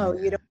people know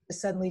you don't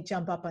suddenly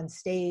jump up on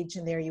stage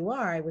and there you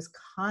are. I was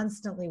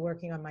constantly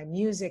working on my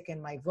music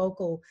and my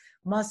vocal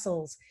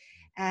muscles.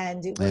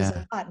 And it was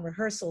a lot in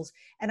rehearsals.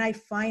 And I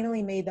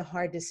finally made the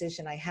hard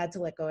decision. I had to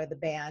let go of the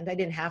band. I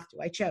didn't have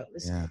to. I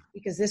chose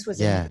because this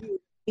was an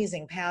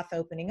amazing path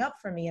opening up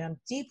for me. And I'm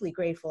deeply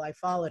grateful I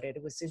followed it.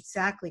 It was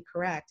exactly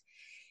correct.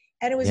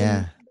 And it was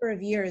a number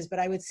of years, but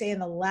I would say in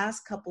the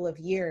last couple of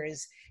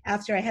years,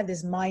 after I had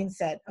this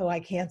mindset, oh,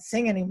 I can't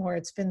sing anymore.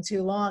 It's been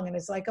too long. And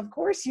it's like, of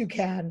course you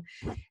can.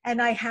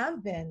 And I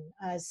have been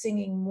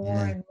singing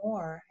more and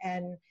more.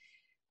 And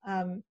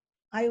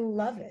I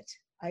love it.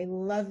 I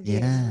love the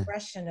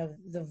expression of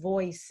the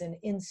voice and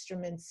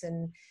instruments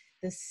and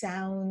the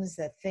sounds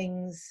that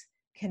things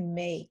can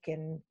make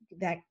and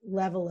that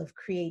level of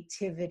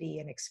creativity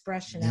and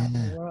expression out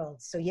in the world.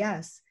 So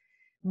yes,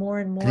 more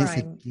and more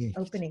I'm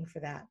opening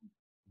for that.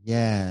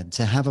 Yeah,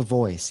 to have a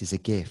voice is a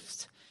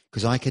gift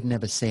because I could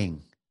never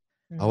sing.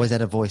 I always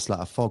had a voice like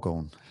a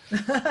foghorn.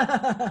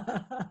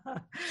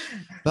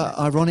 But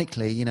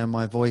ironically, you know,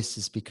 my voice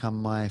has become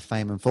my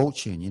fame and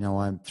fortune. You know,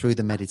 I'm through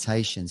the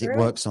meditations, it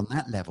works on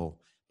that level.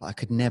 But I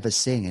could never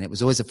sing, and it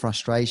was always a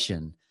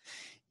frustration.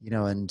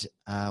 And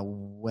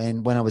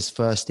when I was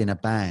first in a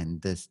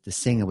band, the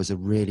singer was a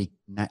really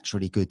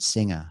naturally good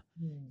singer.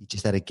 He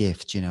just had a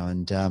gift,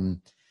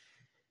 and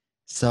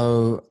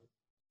so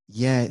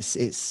yeah,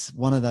 it's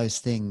one of those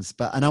things.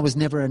 And I was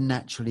never a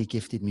naturally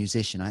gifted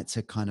musician. I had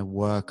to kind of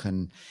work,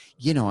 and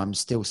I'm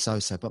still so.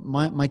 But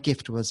my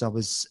gift was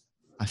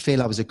I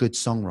feel I was a good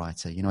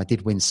songwriter. I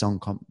did win song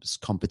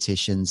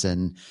competitions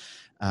and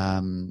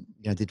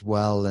did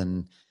well,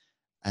 and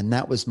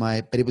that was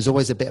but it was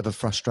always a bit of a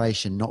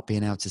frustration not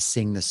being able to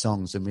sing the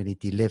songs and really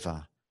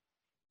deliver.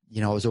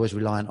 I was always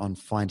reliant on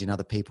finding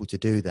other people to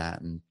do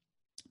that. And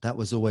that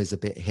was always a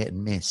bit hit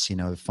and miss,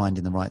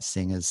 finding the right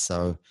singers.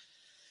 So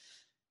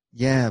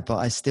yeah, but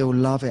I still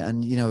love it.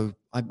 And,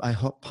 I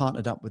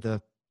partnered up with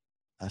a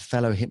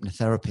fellow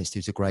hypnotherapist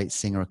who's a great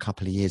singer a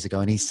couple of years ago,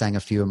 and he sang a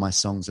few of my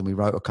songs and we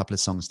wrote a couple of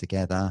songs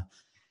together.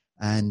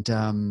 And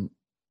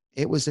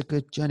it was a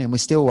good journey, and we're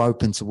still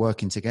open to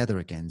working together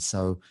again.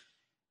 So,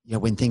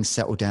 when things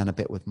settle down a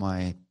bit with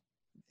my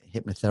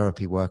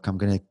hypnotherapy work, I'm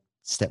going to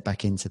step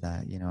back into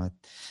that.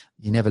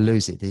 You never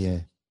lose it, do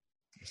you?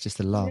 It's just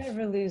a love. You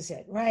never lose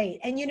it. Right.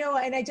 And,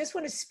 and I just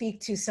want to speak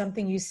to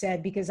something you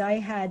said, because I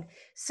had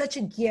such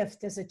a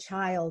gift as a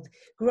child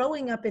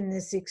growing up in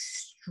this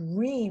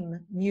extreme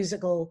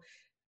musical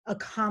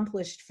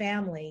accomplished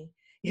family.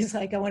 Is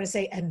like, I want to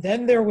say, and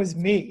then there was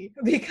me,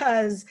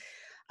 because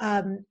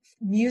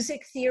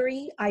music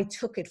theory, I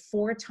took it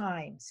 4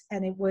 times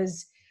and it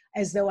was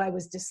as though I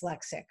was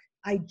dyslexic.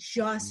 I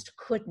just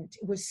couldn't.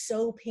 It was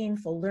so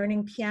painful.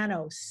 Learning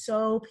piano,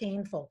 so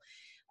painful.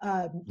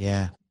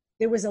 Yeah.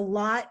 There was a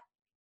lot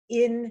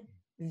in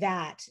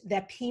that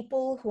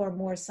people who are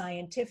more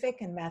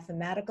scientific and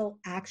mathematical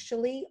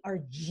actually are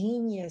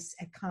genius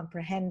at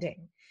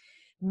comprehending.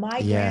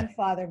 My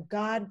grandfather,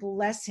 God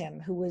bless him,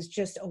 who was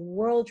just a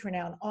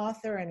world-renowned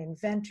author and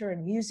inventor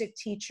and music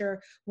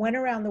teacher, went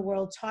around the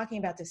world talking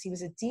about this. He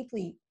was a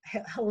deeply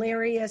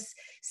hilarious,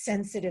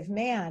 sensitive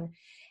man.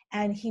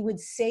 And he would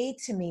say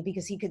to me,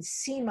 because he could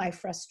see my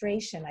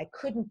frustration, I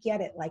couldn't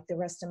get it like the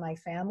rest of my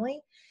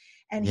family.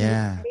 And he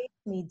would say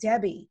to me,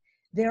 Debbie,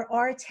 there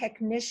are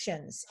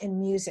technicians in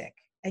music.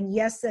 And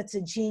yes, that's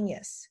a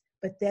genius.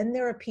 But then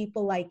there are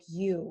people like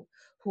you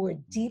who are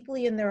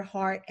deeply in their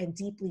heart and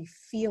deeply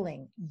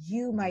feeling.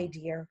 You, my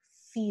dear,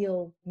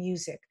 feel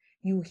music.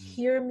 You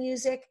hear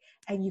music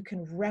and you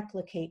can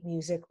replicate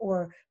music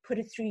or put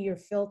it through your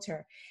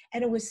filter.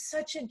 And it was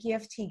such a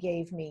gift he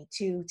gave me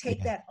to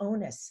take that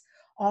onus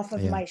off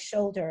of my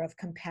shoulder of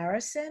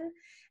comparison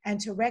and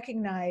to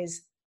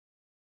recognize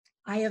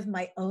I have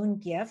my own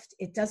gift.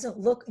 It doesn't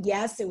look,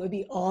 yes, it would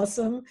be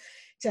awesome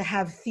to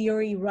have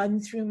theory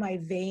run through my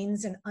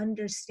veins and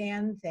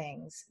understand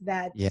things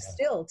that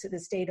still to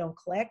this day don't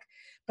click,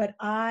 but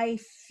I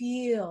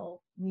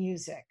feel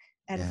music.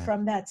 And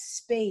from that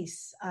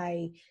space,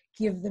 I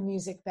give the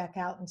music back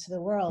out into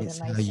the world. It's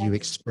and how you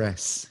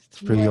express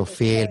through your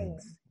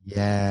feelings.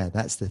 Yeah,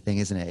 that's the thing,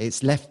 isn't it?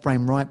 It's left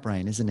brain, right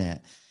brain, isn't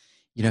it?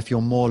 If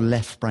you're more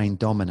left brain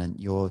dominant,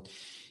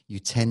 you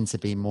tend to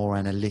be more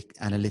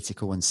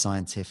analytical and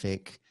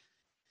scientific.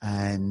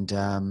 And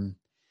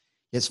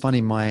it's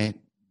funny, my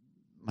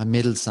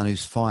middle son,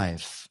 who's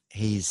 5,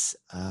 he's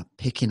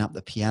picking up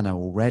the piano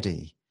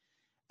already,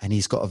 and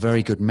he's got a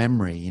very good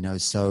memory,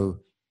 so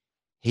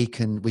we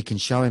can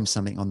show him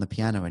something on the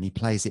piano and he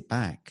plays it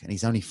back, and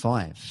he's only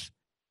 5,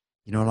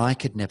 and I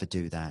could never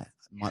do that.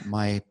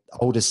 My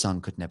older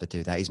son could never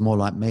do that. He's more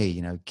like me,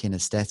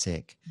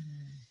 kinesthetic.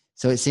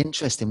 So it's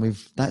interesting.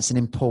 That's an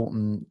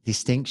important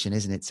distinction,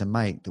 isn't it, to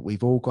make, that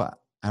we've all got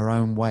our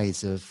own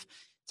ways of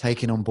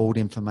taking on board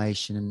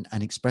information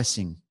and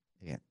expressing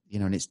it,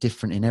 and it's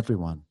different in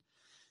everyone.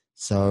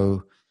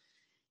 So,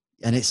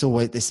 and it's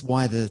why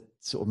the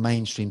sort of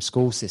mainstream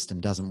school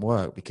system doesn't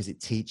work, because it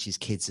teaches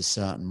kids a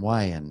certain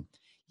way. And,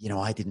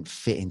 I didn't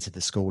fit into the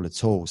school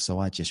at all. So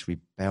I just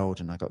rebelled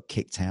and I got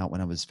kicked out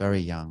when I was very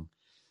young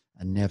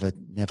and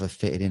never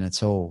fitted in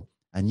at all.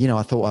 And,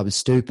 I thought I was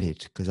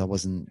stupid because I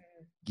wasn't,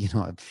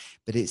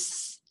 but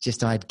it's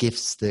just, I had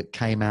gifts that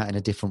came out in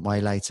a different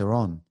way later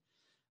on.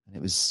 And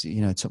it was,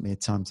 it took me a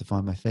time to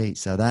find my feet.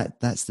 So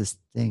that's the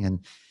thing.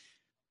 And,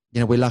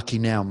 we're lucky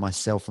now,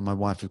 myself and my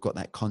wife, we've got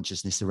that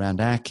consciousness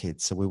around our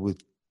kids. So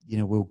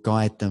we'll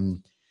guide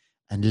them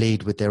and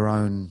lead with their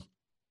own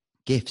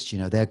gifts.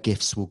 Their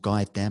gifts will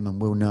guide them and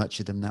we'll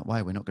nurture them that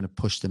way. We're not going to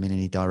push them in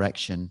any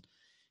direction.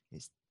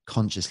 It's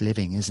conscious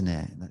living, isn't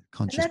it?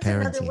 Conscious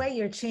parenting. That's another way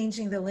you're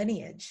changing the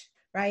lineage.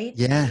 Right?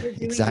 Yeah, you're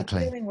doing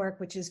exactly. Healing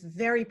work, which is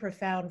very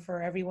profound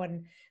for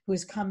everyone who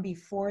has come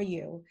before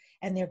you,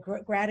 and their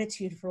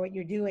gratitude for what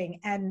you're doing.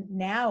 And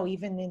now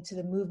even into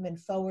the movement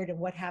forward and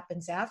what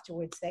happens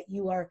afterwards, that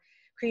you are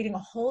creating a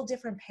whole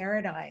different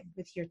paradigm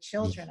with your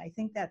children. I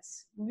think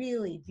that's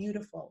really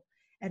beautiful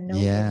and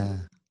noble. Yeah.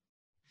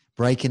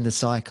 Breaking the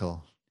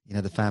cycle,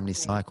 the family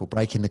cycle,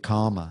 breaking the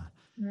karma.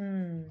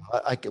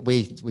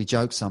 We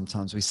joke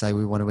sometimes, we say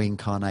we want to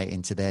incarnate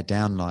into their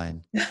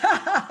downline.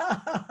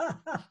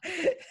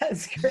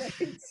 That's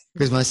great.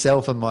 Because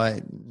myself and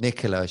my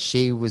Nicola,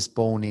 she was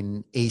born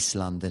in East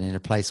London in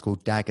a place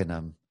called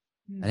Dagenham.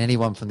 And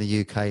anyone from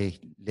the UK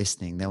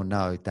listening, they'll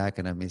know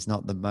Dagenham is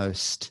not the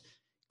most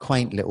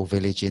quaint little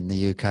village in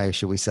the UK,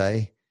 shall we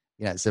say.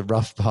 You know, it's a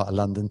rough part of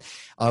London.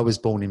 I was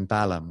born in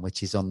Balham,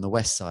 which is on the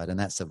west side, and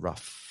that's a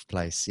rough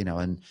place, you know.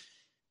 And,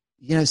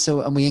 you know,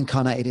 so, and we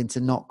incarnated into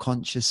not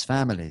conscious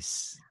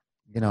families,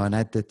 you know, and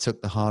Ed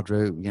took the hard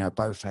route, you know,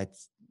 both had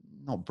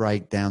not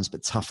breakdowns,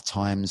 but tough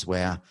times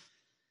where,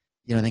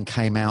 you know, then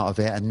came out of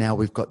it. And now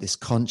we've got this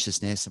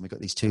consciousness and we've got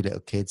these two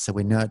little kids. So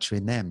we're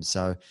nurturing them.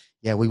 So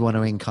yeah, we want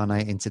to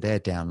incarnate into their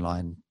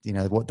downline. You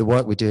know, what the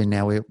work we're doing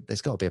now,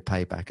 there's got to be a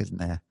payback, isn't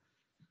there?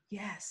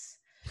 Yes.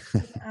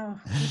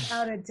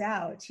 Without a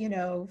doubt, you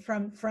know,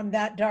 from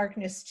that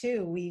darkness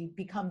too, we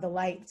become the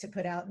light to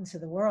put out into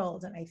the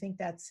world. And I think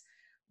that's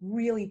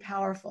really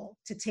powerful,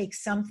 to take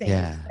something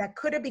that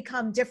could have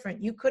become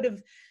different. You could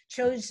have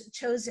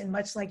chosen,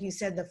 much like you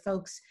said, the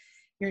folks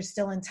you're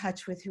still in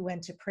touch with who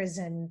went to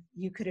prison,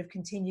 you could have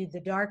continued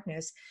the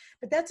darkness,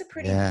 but that's a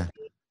pretty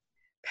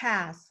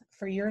path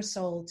for your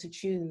soul to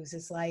choose.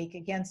 It's like,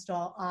 against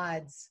all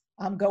odds,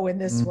 I'm going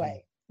this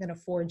way. I'm going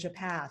to forge a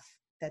path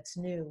that's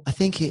new. I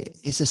think it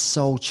is a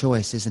soul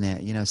choice, isn't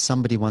it? You know,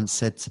 somebody once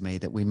said to me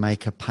that we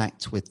make a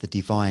pact with the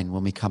divine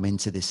when we come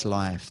into this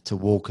life to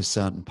walk a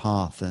certain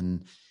path,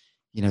 and,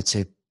 you know,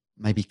 to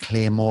maybe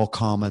clear more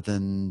karma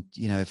than,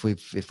 you know, if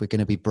we're going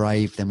to be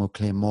brave, then we'll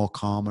clear more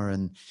karma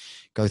and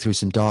go through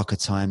some darker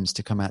times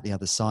to come out the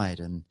other side.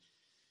 And,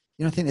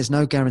 you know, I think there's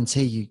no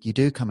guarantee you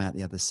do come out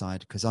the other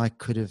side, because I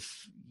could have,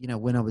 you know,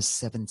 when I was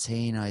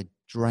 17, I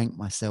drank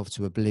myself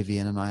to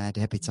oblivion and I had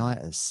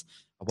hepatitis.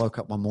 I woke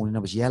up one morning, I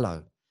was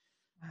yellow.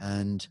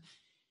 And,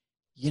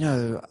 you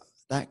know,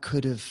 that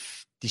could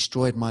have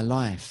destroyed my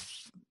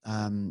life.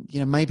 You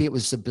know, maybe it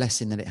was a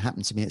blessing that it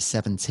happened to me at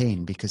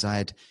 17, because I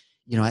had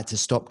to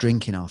stop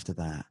drinking after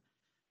that.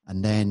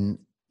 And then,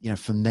 you know,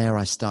 from there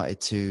I started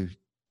to,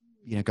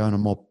 you know, go on a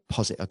more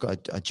positive,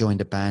 I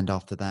joined a band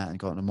after that and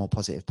got on a more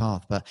positive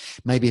path. But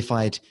maybe if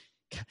I'd,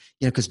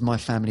 you know, because my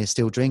family are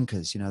still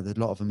drinkers, you know, a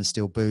lot of them are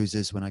still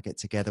boozers. When I get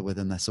together with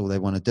them, that's all they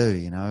want to do,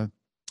 you know.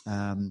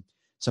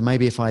 So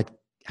maybe if I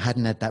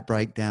hadn't had that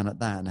breakdown at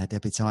that and had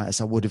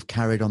hepatitis, I would have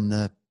carried on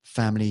the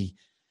family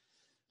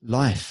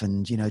life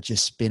and, you know,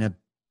 just been a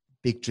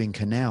big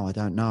drinker now. I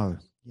don't know,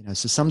 you know.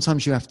 So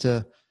sometimes you have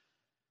to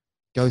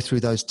go through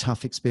those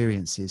tough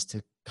experiences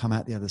to come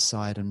out the other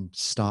side and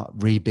start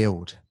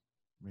rebuild.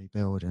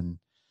 And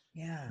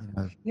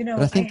you know,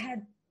 but I think,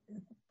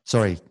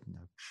 sorry.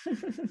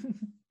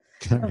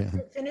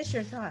 Finish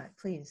your thought,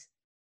 please.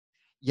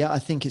 Yeah, I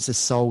think it's a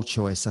soul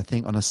choice. I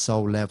think on a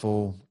soul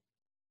level,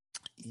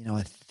 you know,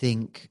 I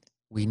think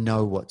we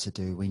know what to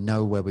do. We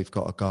know where we've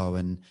got to go.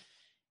 And,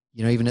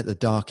 you know, even at the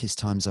darkest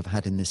times I've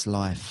had in this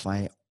life,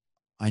 I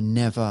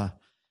never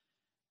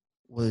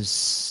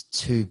was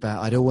too bad.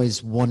 I'd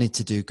always wanted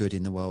to do good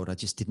in the world. I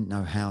just didn't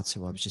know how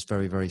to. I was just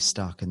very, very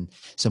stuck. And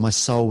so my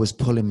soul was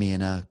pulling me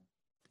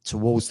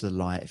towards the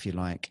light, if you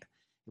like.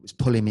 It was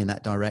pulling me in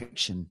that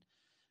direction.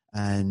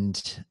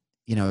 And,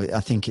 you know,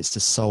 I think it's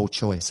the soul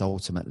choice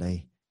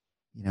ultimately,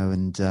 you know,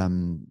 and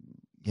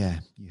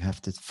you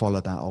have to follow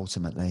that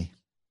ultimately.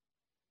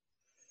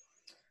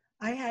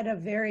 I had a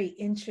very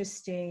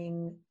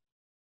interesting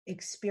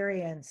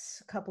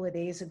experience a couple of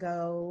days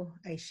ago.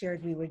 I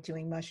shared we were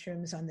doing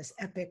mushrooms on this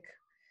epic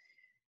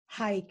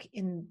hike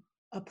in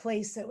a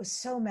place that was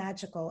so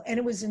magical, and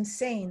it was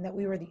insane that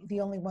we were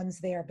the only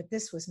ones there, but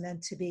this was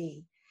meant to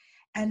be.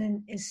 And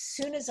then as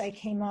soon as I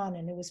came on,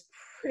 and it was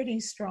pretty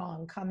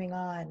strong coming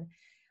on,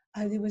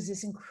 there was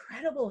this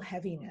incredible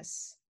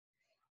heaviness.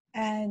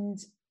 And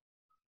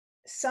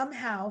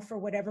somehow, for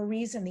whatever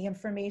reason, the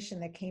information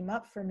that came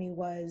up for me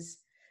was,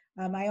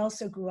 I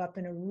also grew up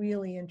in a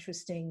really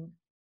interesting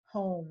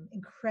home,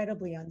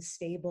 incredibly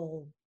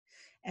unstable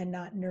and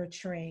not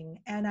nurturing.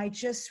 And I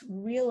just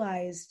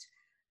realized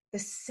the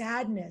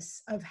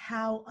sadness of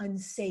how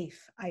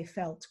unsafe I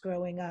felt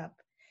growing up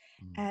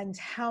and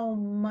how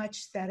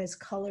much that has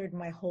colored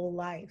my whole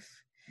life.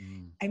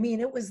 I mean,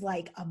 it was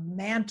like a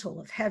mantle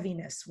of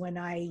heaviness when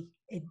I,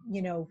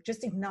 you know,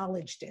 just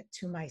acknowledged it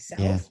to myself.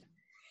 Yeah.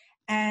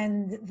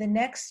 And the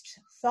next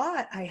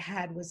thought I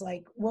had was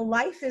like, well,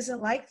 life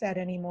isn't like that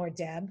anymore,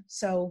 Deb.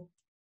 So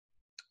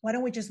why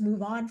don't we just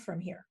move on from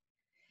here?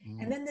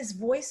 And then this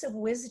voice of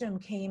wisdom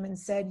came and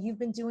said, you've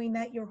been doing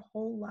that your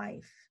whole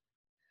life.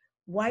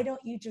 Why don't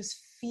you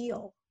just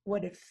feel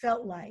what it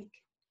felt like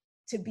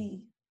to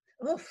be,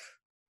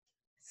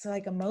 it's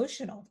like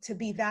emotional, to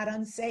be that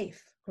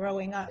unsafe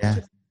growing up,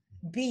 to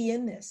be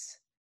in this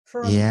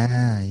for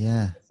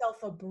yourself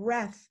a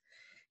breath,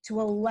 to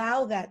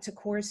allow that to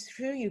course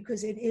through you,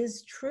 because it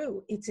is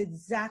true. It's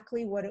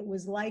exactly what it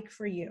was like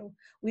for you.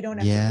 We don't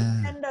have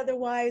to pretend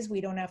otherwise. We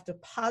don't have to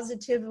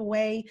positive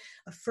away,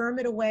 affirm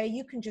it away.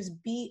 You can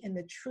just be in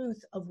the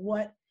truth of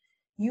what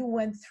you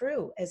went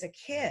through as a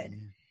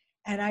kid.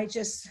 And I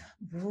just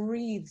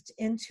breathed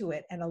into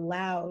it and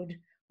allowed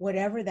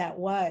whatever that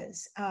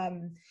was.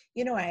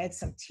 You know, I had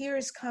some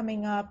tears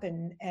coming up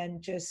and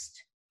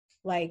just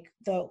like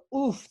it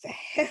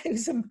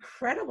was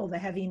incredible, the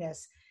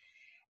heaviness.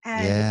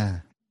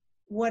 And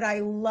what I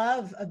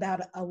love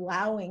about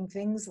allowing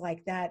things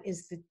like that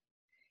is the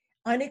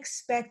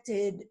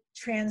unexpected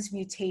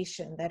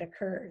transmutation that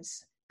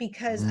occurs.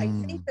 Because I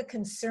think the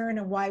concern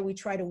and why we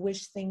try to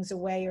wish things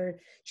away or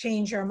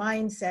change our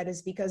mindset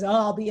is because, oh,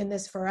 I'll be in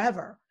this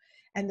forever.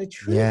 And the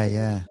truth Yeah, is,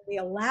 yeah. we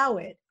allow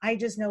it. I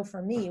just know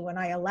for me, when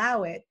I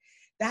allow it,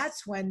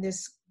 that's when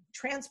this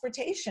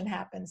transportation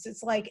happens.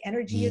 It's like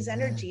energy is Yeah.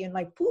 energy, and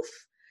like poof.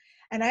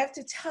 And I have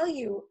to tell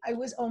you, I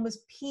was almost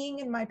peeing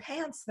in my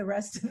pants the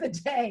rest of the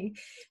day,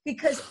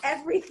 because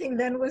everything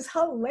then was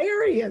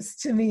hilarious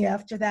to me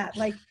after that.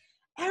 Like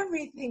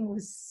everything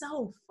was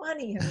so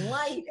funny and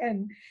light.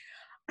 And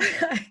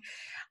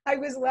I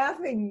was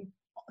laughing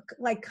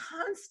like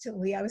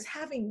constantly. I was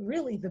having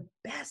really the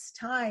best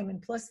time,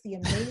 and plus the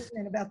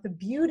amazement about the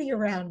beauty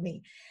around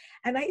me.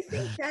 And I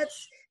think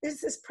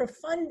there's this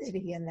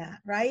profundity in that,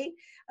 right?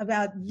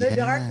 About the Yeah.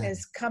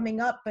 darkness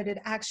coming up, but it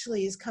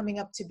actually is coming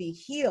up to be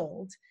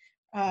healed.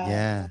 Uh,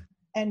 Yeah.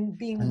 and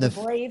being And the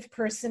brave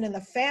person in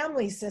the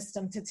family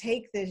system to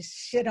take this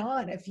shit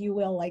on, if you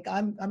will. Like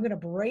I'm going to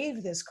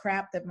brave this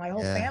crap that my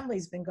whole yeah.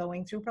 family's been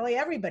going through. Probably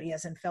everybody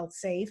hasn't felt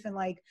safe, and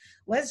like,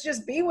 let's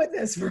just be with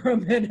this for a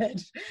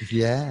minute.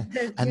 Yeah.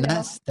 You And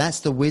know, that's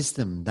the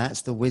wisdom.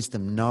 That's the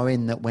wisdom,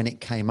 knowing that when it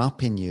came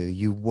up in you,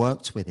 you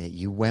worked with it,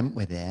 you went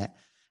with it,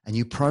 and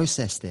you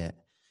processed it,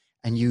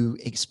 and you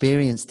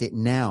experienced it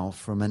now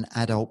from an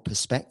adult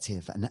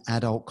perspective, an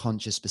adult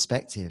conscious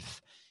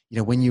perspective. You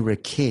know, when you were a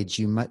kid,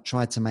 you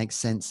tried to make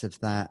sense of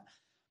that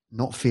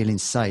not feeling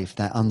safe,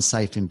 that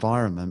unsafe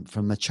environment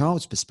from a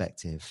child's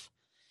perspective.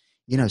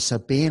 You know, so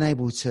being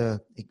able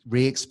to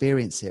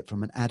re-experience it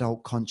from an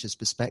adult conscious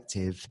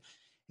perspective,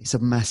 it's a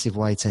massive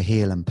way to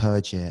heal and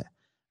purge it.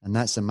 And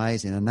that's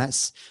amazing. And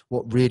that's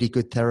what really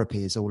good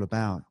therapy is all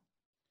about.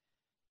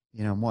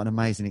 You know, and what an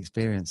amazing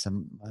experience.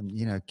 And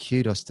you know,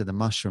 kudos to the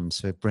mushrooms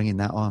for bringing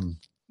that on.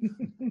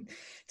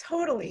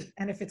 totally.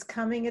 And if it's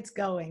coming, it's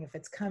going. If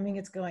it's coming,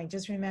 it's going.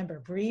 Just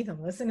remember, breathe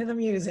and listen to the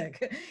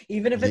music,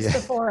 even if it's Yeah.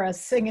 the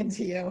forest singing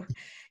to you.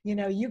 You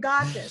know, you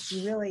got this.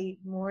 You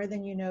really, more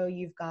than you know,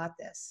 you've got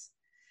this.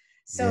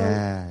 So,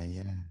 Yeah.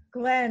 Yeah.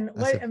 Glenn,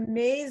 That's what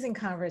amazing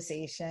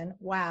conversation.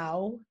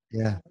 Wow.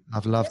 yeah,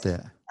 I've loved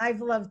it. I've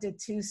loved it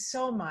too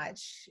so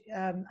much.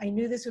 I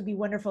knew this would be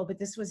wonderful, but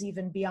this was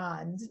even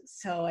beyond.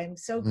 So I'm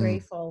so Mm.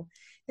 grateful.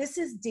 This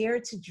is Dare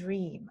to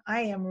Dream.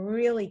 I am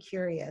really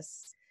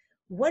curious.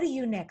 What do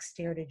you next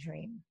dare to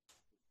dream?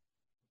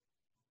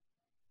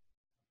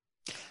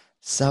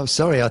 So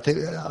sorry, I think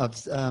I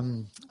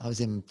was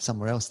in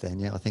somewhere else then.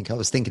 Yeah, I think I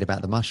was thinking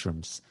about the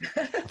mushrooms.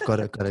 I've got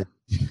to,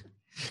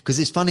 because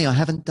it's funny. I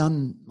haven't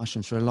done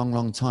mushrooms for a long,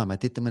 long time. I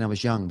did them when I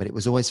was young, but it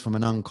was always from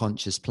an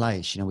unconscious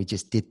place. You know, we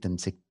just did them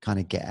to kind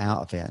of get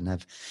out of it,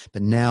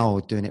 but now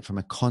doing it from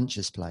a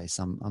conscious place,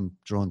 I'm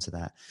drawn to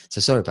that.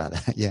 So sorry about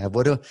that. Yeah.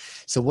 What do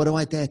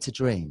I dare to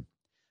dream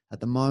at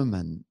the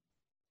moment?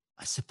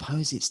 I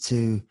suppose it's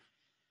to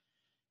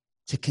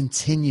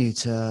continue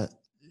to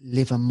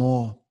live a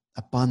more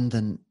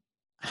abundant,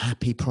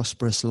 happy,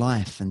 prosperous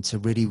life, and to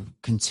really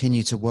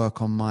continue to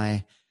work on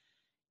my,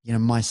 you know,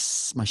 my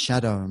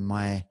shadow and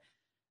my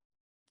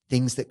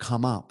things that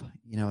come up,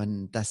 you know,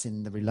 and that's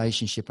in the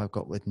relationship I've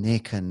got with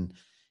Nick, and,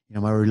 you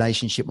know, my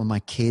relationship with my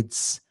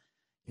kids.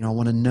 You know, I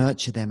want to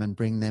nurture them and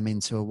bring them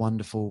into a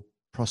wonderful,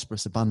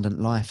 prosperous, abundant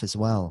life as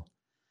well.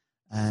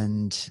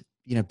 And,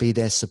 you know, be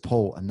their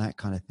support and that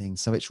kind of thing.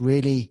 So it's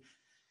really,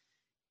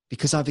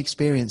 because I've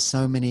experienced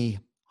so many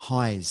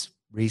highs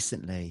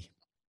recently,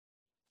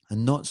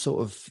 and not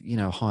sort of, you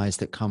know, highs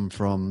that come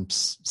from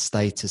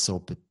status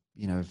or,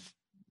 you know,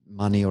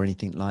 money or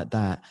anything like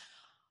that.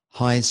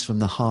 Highs from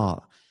the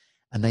heart.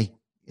 And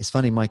it's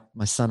funny, my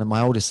son, and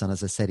my oldest son,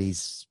 as I said,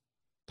 he's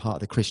part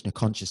of the Krishna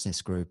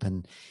consciousness group.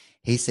 And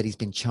he said he's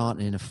been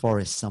chanting in a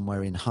forest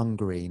somewhere in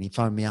Hungary. And he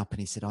phoned me up and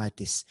he said,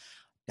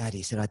 Daddy,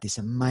 he said, I had this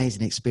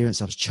amazing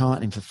experience. I was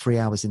chanting for 3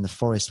 hours in the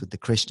forest with the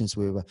Krishnas.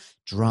 We were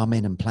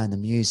drumming and playing the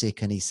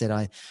music. And he said,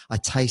 I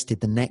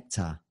tasted the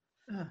nectar.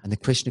 And the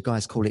Krishna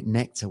guys call it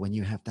nectar when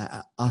you have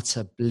that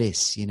utter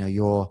bliss. You know,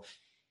 you're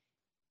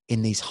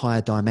in these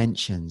higher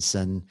dimensions.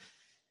 And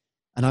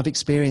I've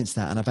experienced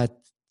that. And I've had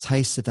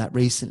tastes of that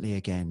recently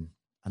again.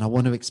 And I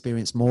want to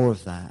experience more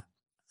of that.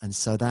 And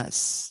so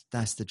that's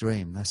the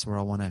dream. That's where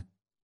I want to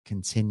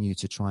continue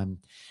to try and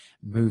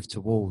move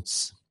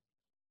towards.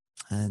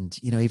 And,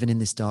 you know, even in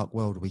this dark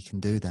world, we can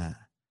do that.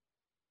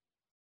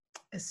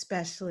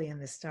 Especially in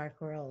this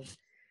dark world,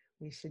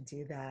 we should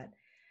do that.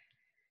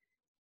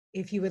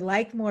 If you would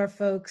like more,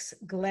 folks,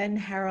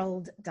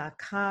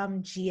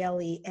 glennharrold.com,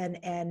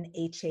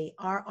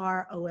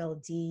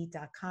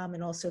 GLENNHARROLD.com.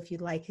 And also, if you'd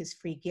like his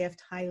free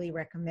gift, highly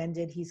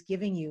recommended. He's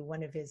giving you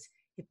one of his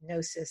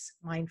hypnosis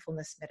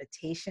mindfulness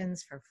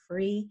meditations for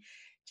free.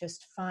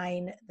 Just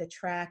find the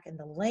track and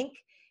the link.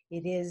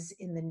 It is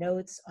in the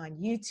notes on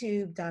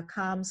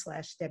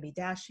youtube.com/Debbie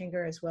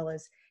Dashinger, as well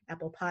as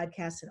Apple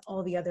Podcasts and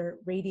all the other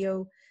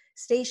radio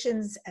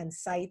stations and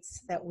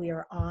sites that we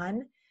are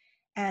on.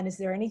 And is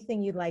there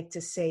anything you'd like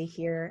to say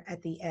here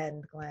at the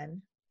end,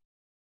 Glenn?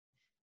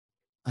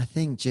 I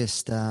think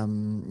just,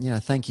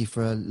 thank you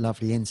for a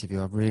lovely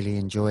interview. I've really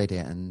enjoyed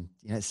it. And,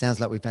 it sounds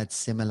like we've had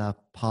similar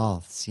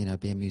paths,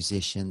 being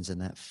musicians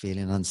and that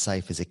feeling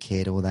unsafe as a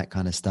kid, all that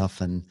kind of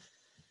stuff. And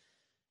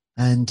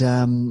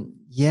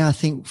I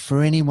think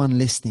for anyone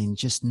listening,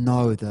 just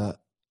know that,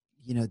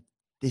 you know,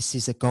 this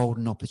is a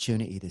golden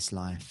opportunity, this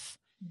life.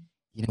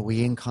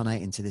 We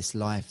incarnate into this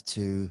life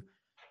to,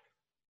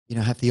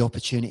 have the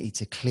opportunity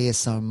to clear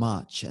so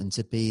much and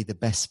to be the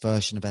best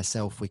version of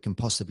ourselves we can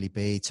possibly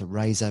be, to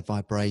raise our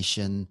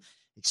vibration,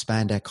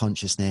 expand our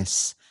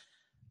consciousness.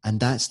 And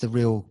that's the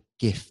real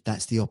gift.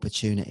 That's the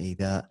opportunity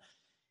that,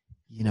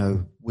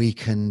 we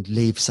can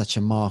leave such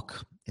a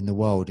mark in the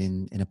world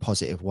in a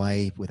positive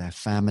way with our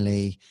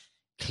family,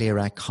 clear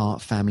our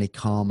family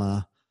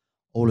karma,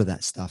 all of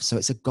that stuff. So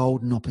it's a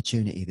golden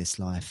opportunity, this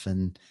life.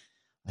 And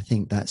I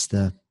think that's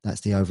the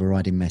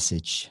overriding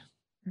message.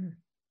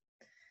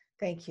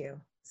 Thank you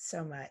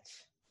so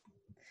much.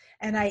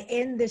 And I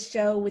end the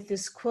show with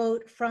this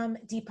quote from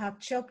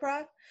Deepak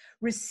Chopra: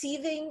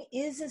 "Receiving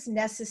is as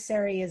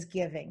necessary as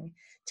giving.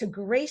 To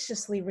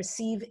graciously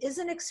receive is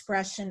an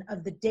expression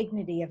of the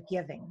dignity of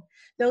giving.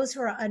 Those who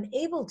are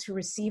unable to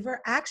receive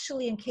are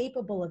actually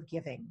incapable of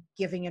giving.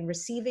 Giving and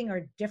receiving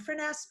are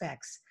different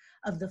aspects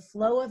of the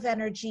flow of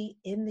energy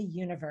in the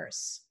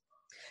universe."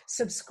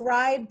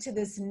 Subscribe to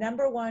this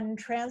 #1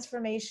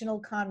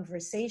 transformational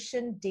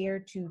conversation, Dare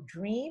to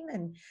Dream,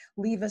 and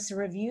leave us a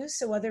review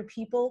so other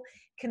people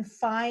can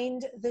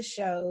find the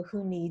show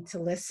who need to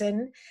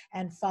listen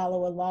and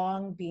follow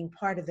along, being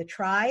part of the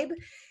tribe.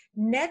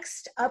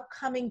 Next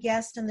upcoming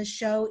guest on the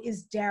show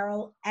is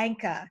Daryl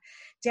Anka.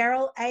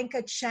 Daryl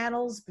Anka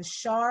channels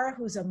Bashar,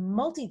 who's a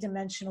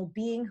multidimensional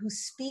being who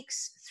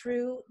speaks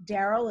through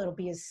Daryl. It'll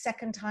be his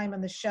second time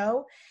on the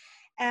show.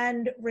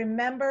 And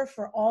remember,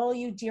 for all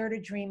you Dare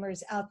to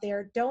Dreamers out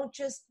there, don't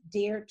just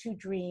dare to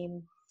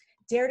dream.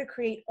 Dare to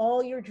create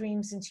all your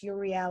dreams into your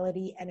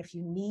reality. And if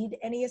you need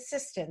any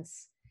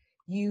assistance,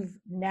 you've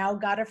now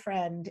got a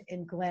friend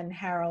in Glenn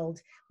Harold.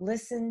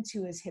 Listen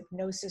to his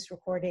hypnosis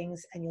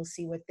recordings and you'll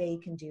see what they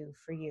can do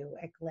for you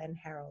at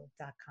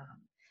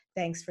glennharold.com.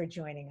 Thanks for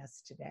joining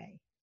us today.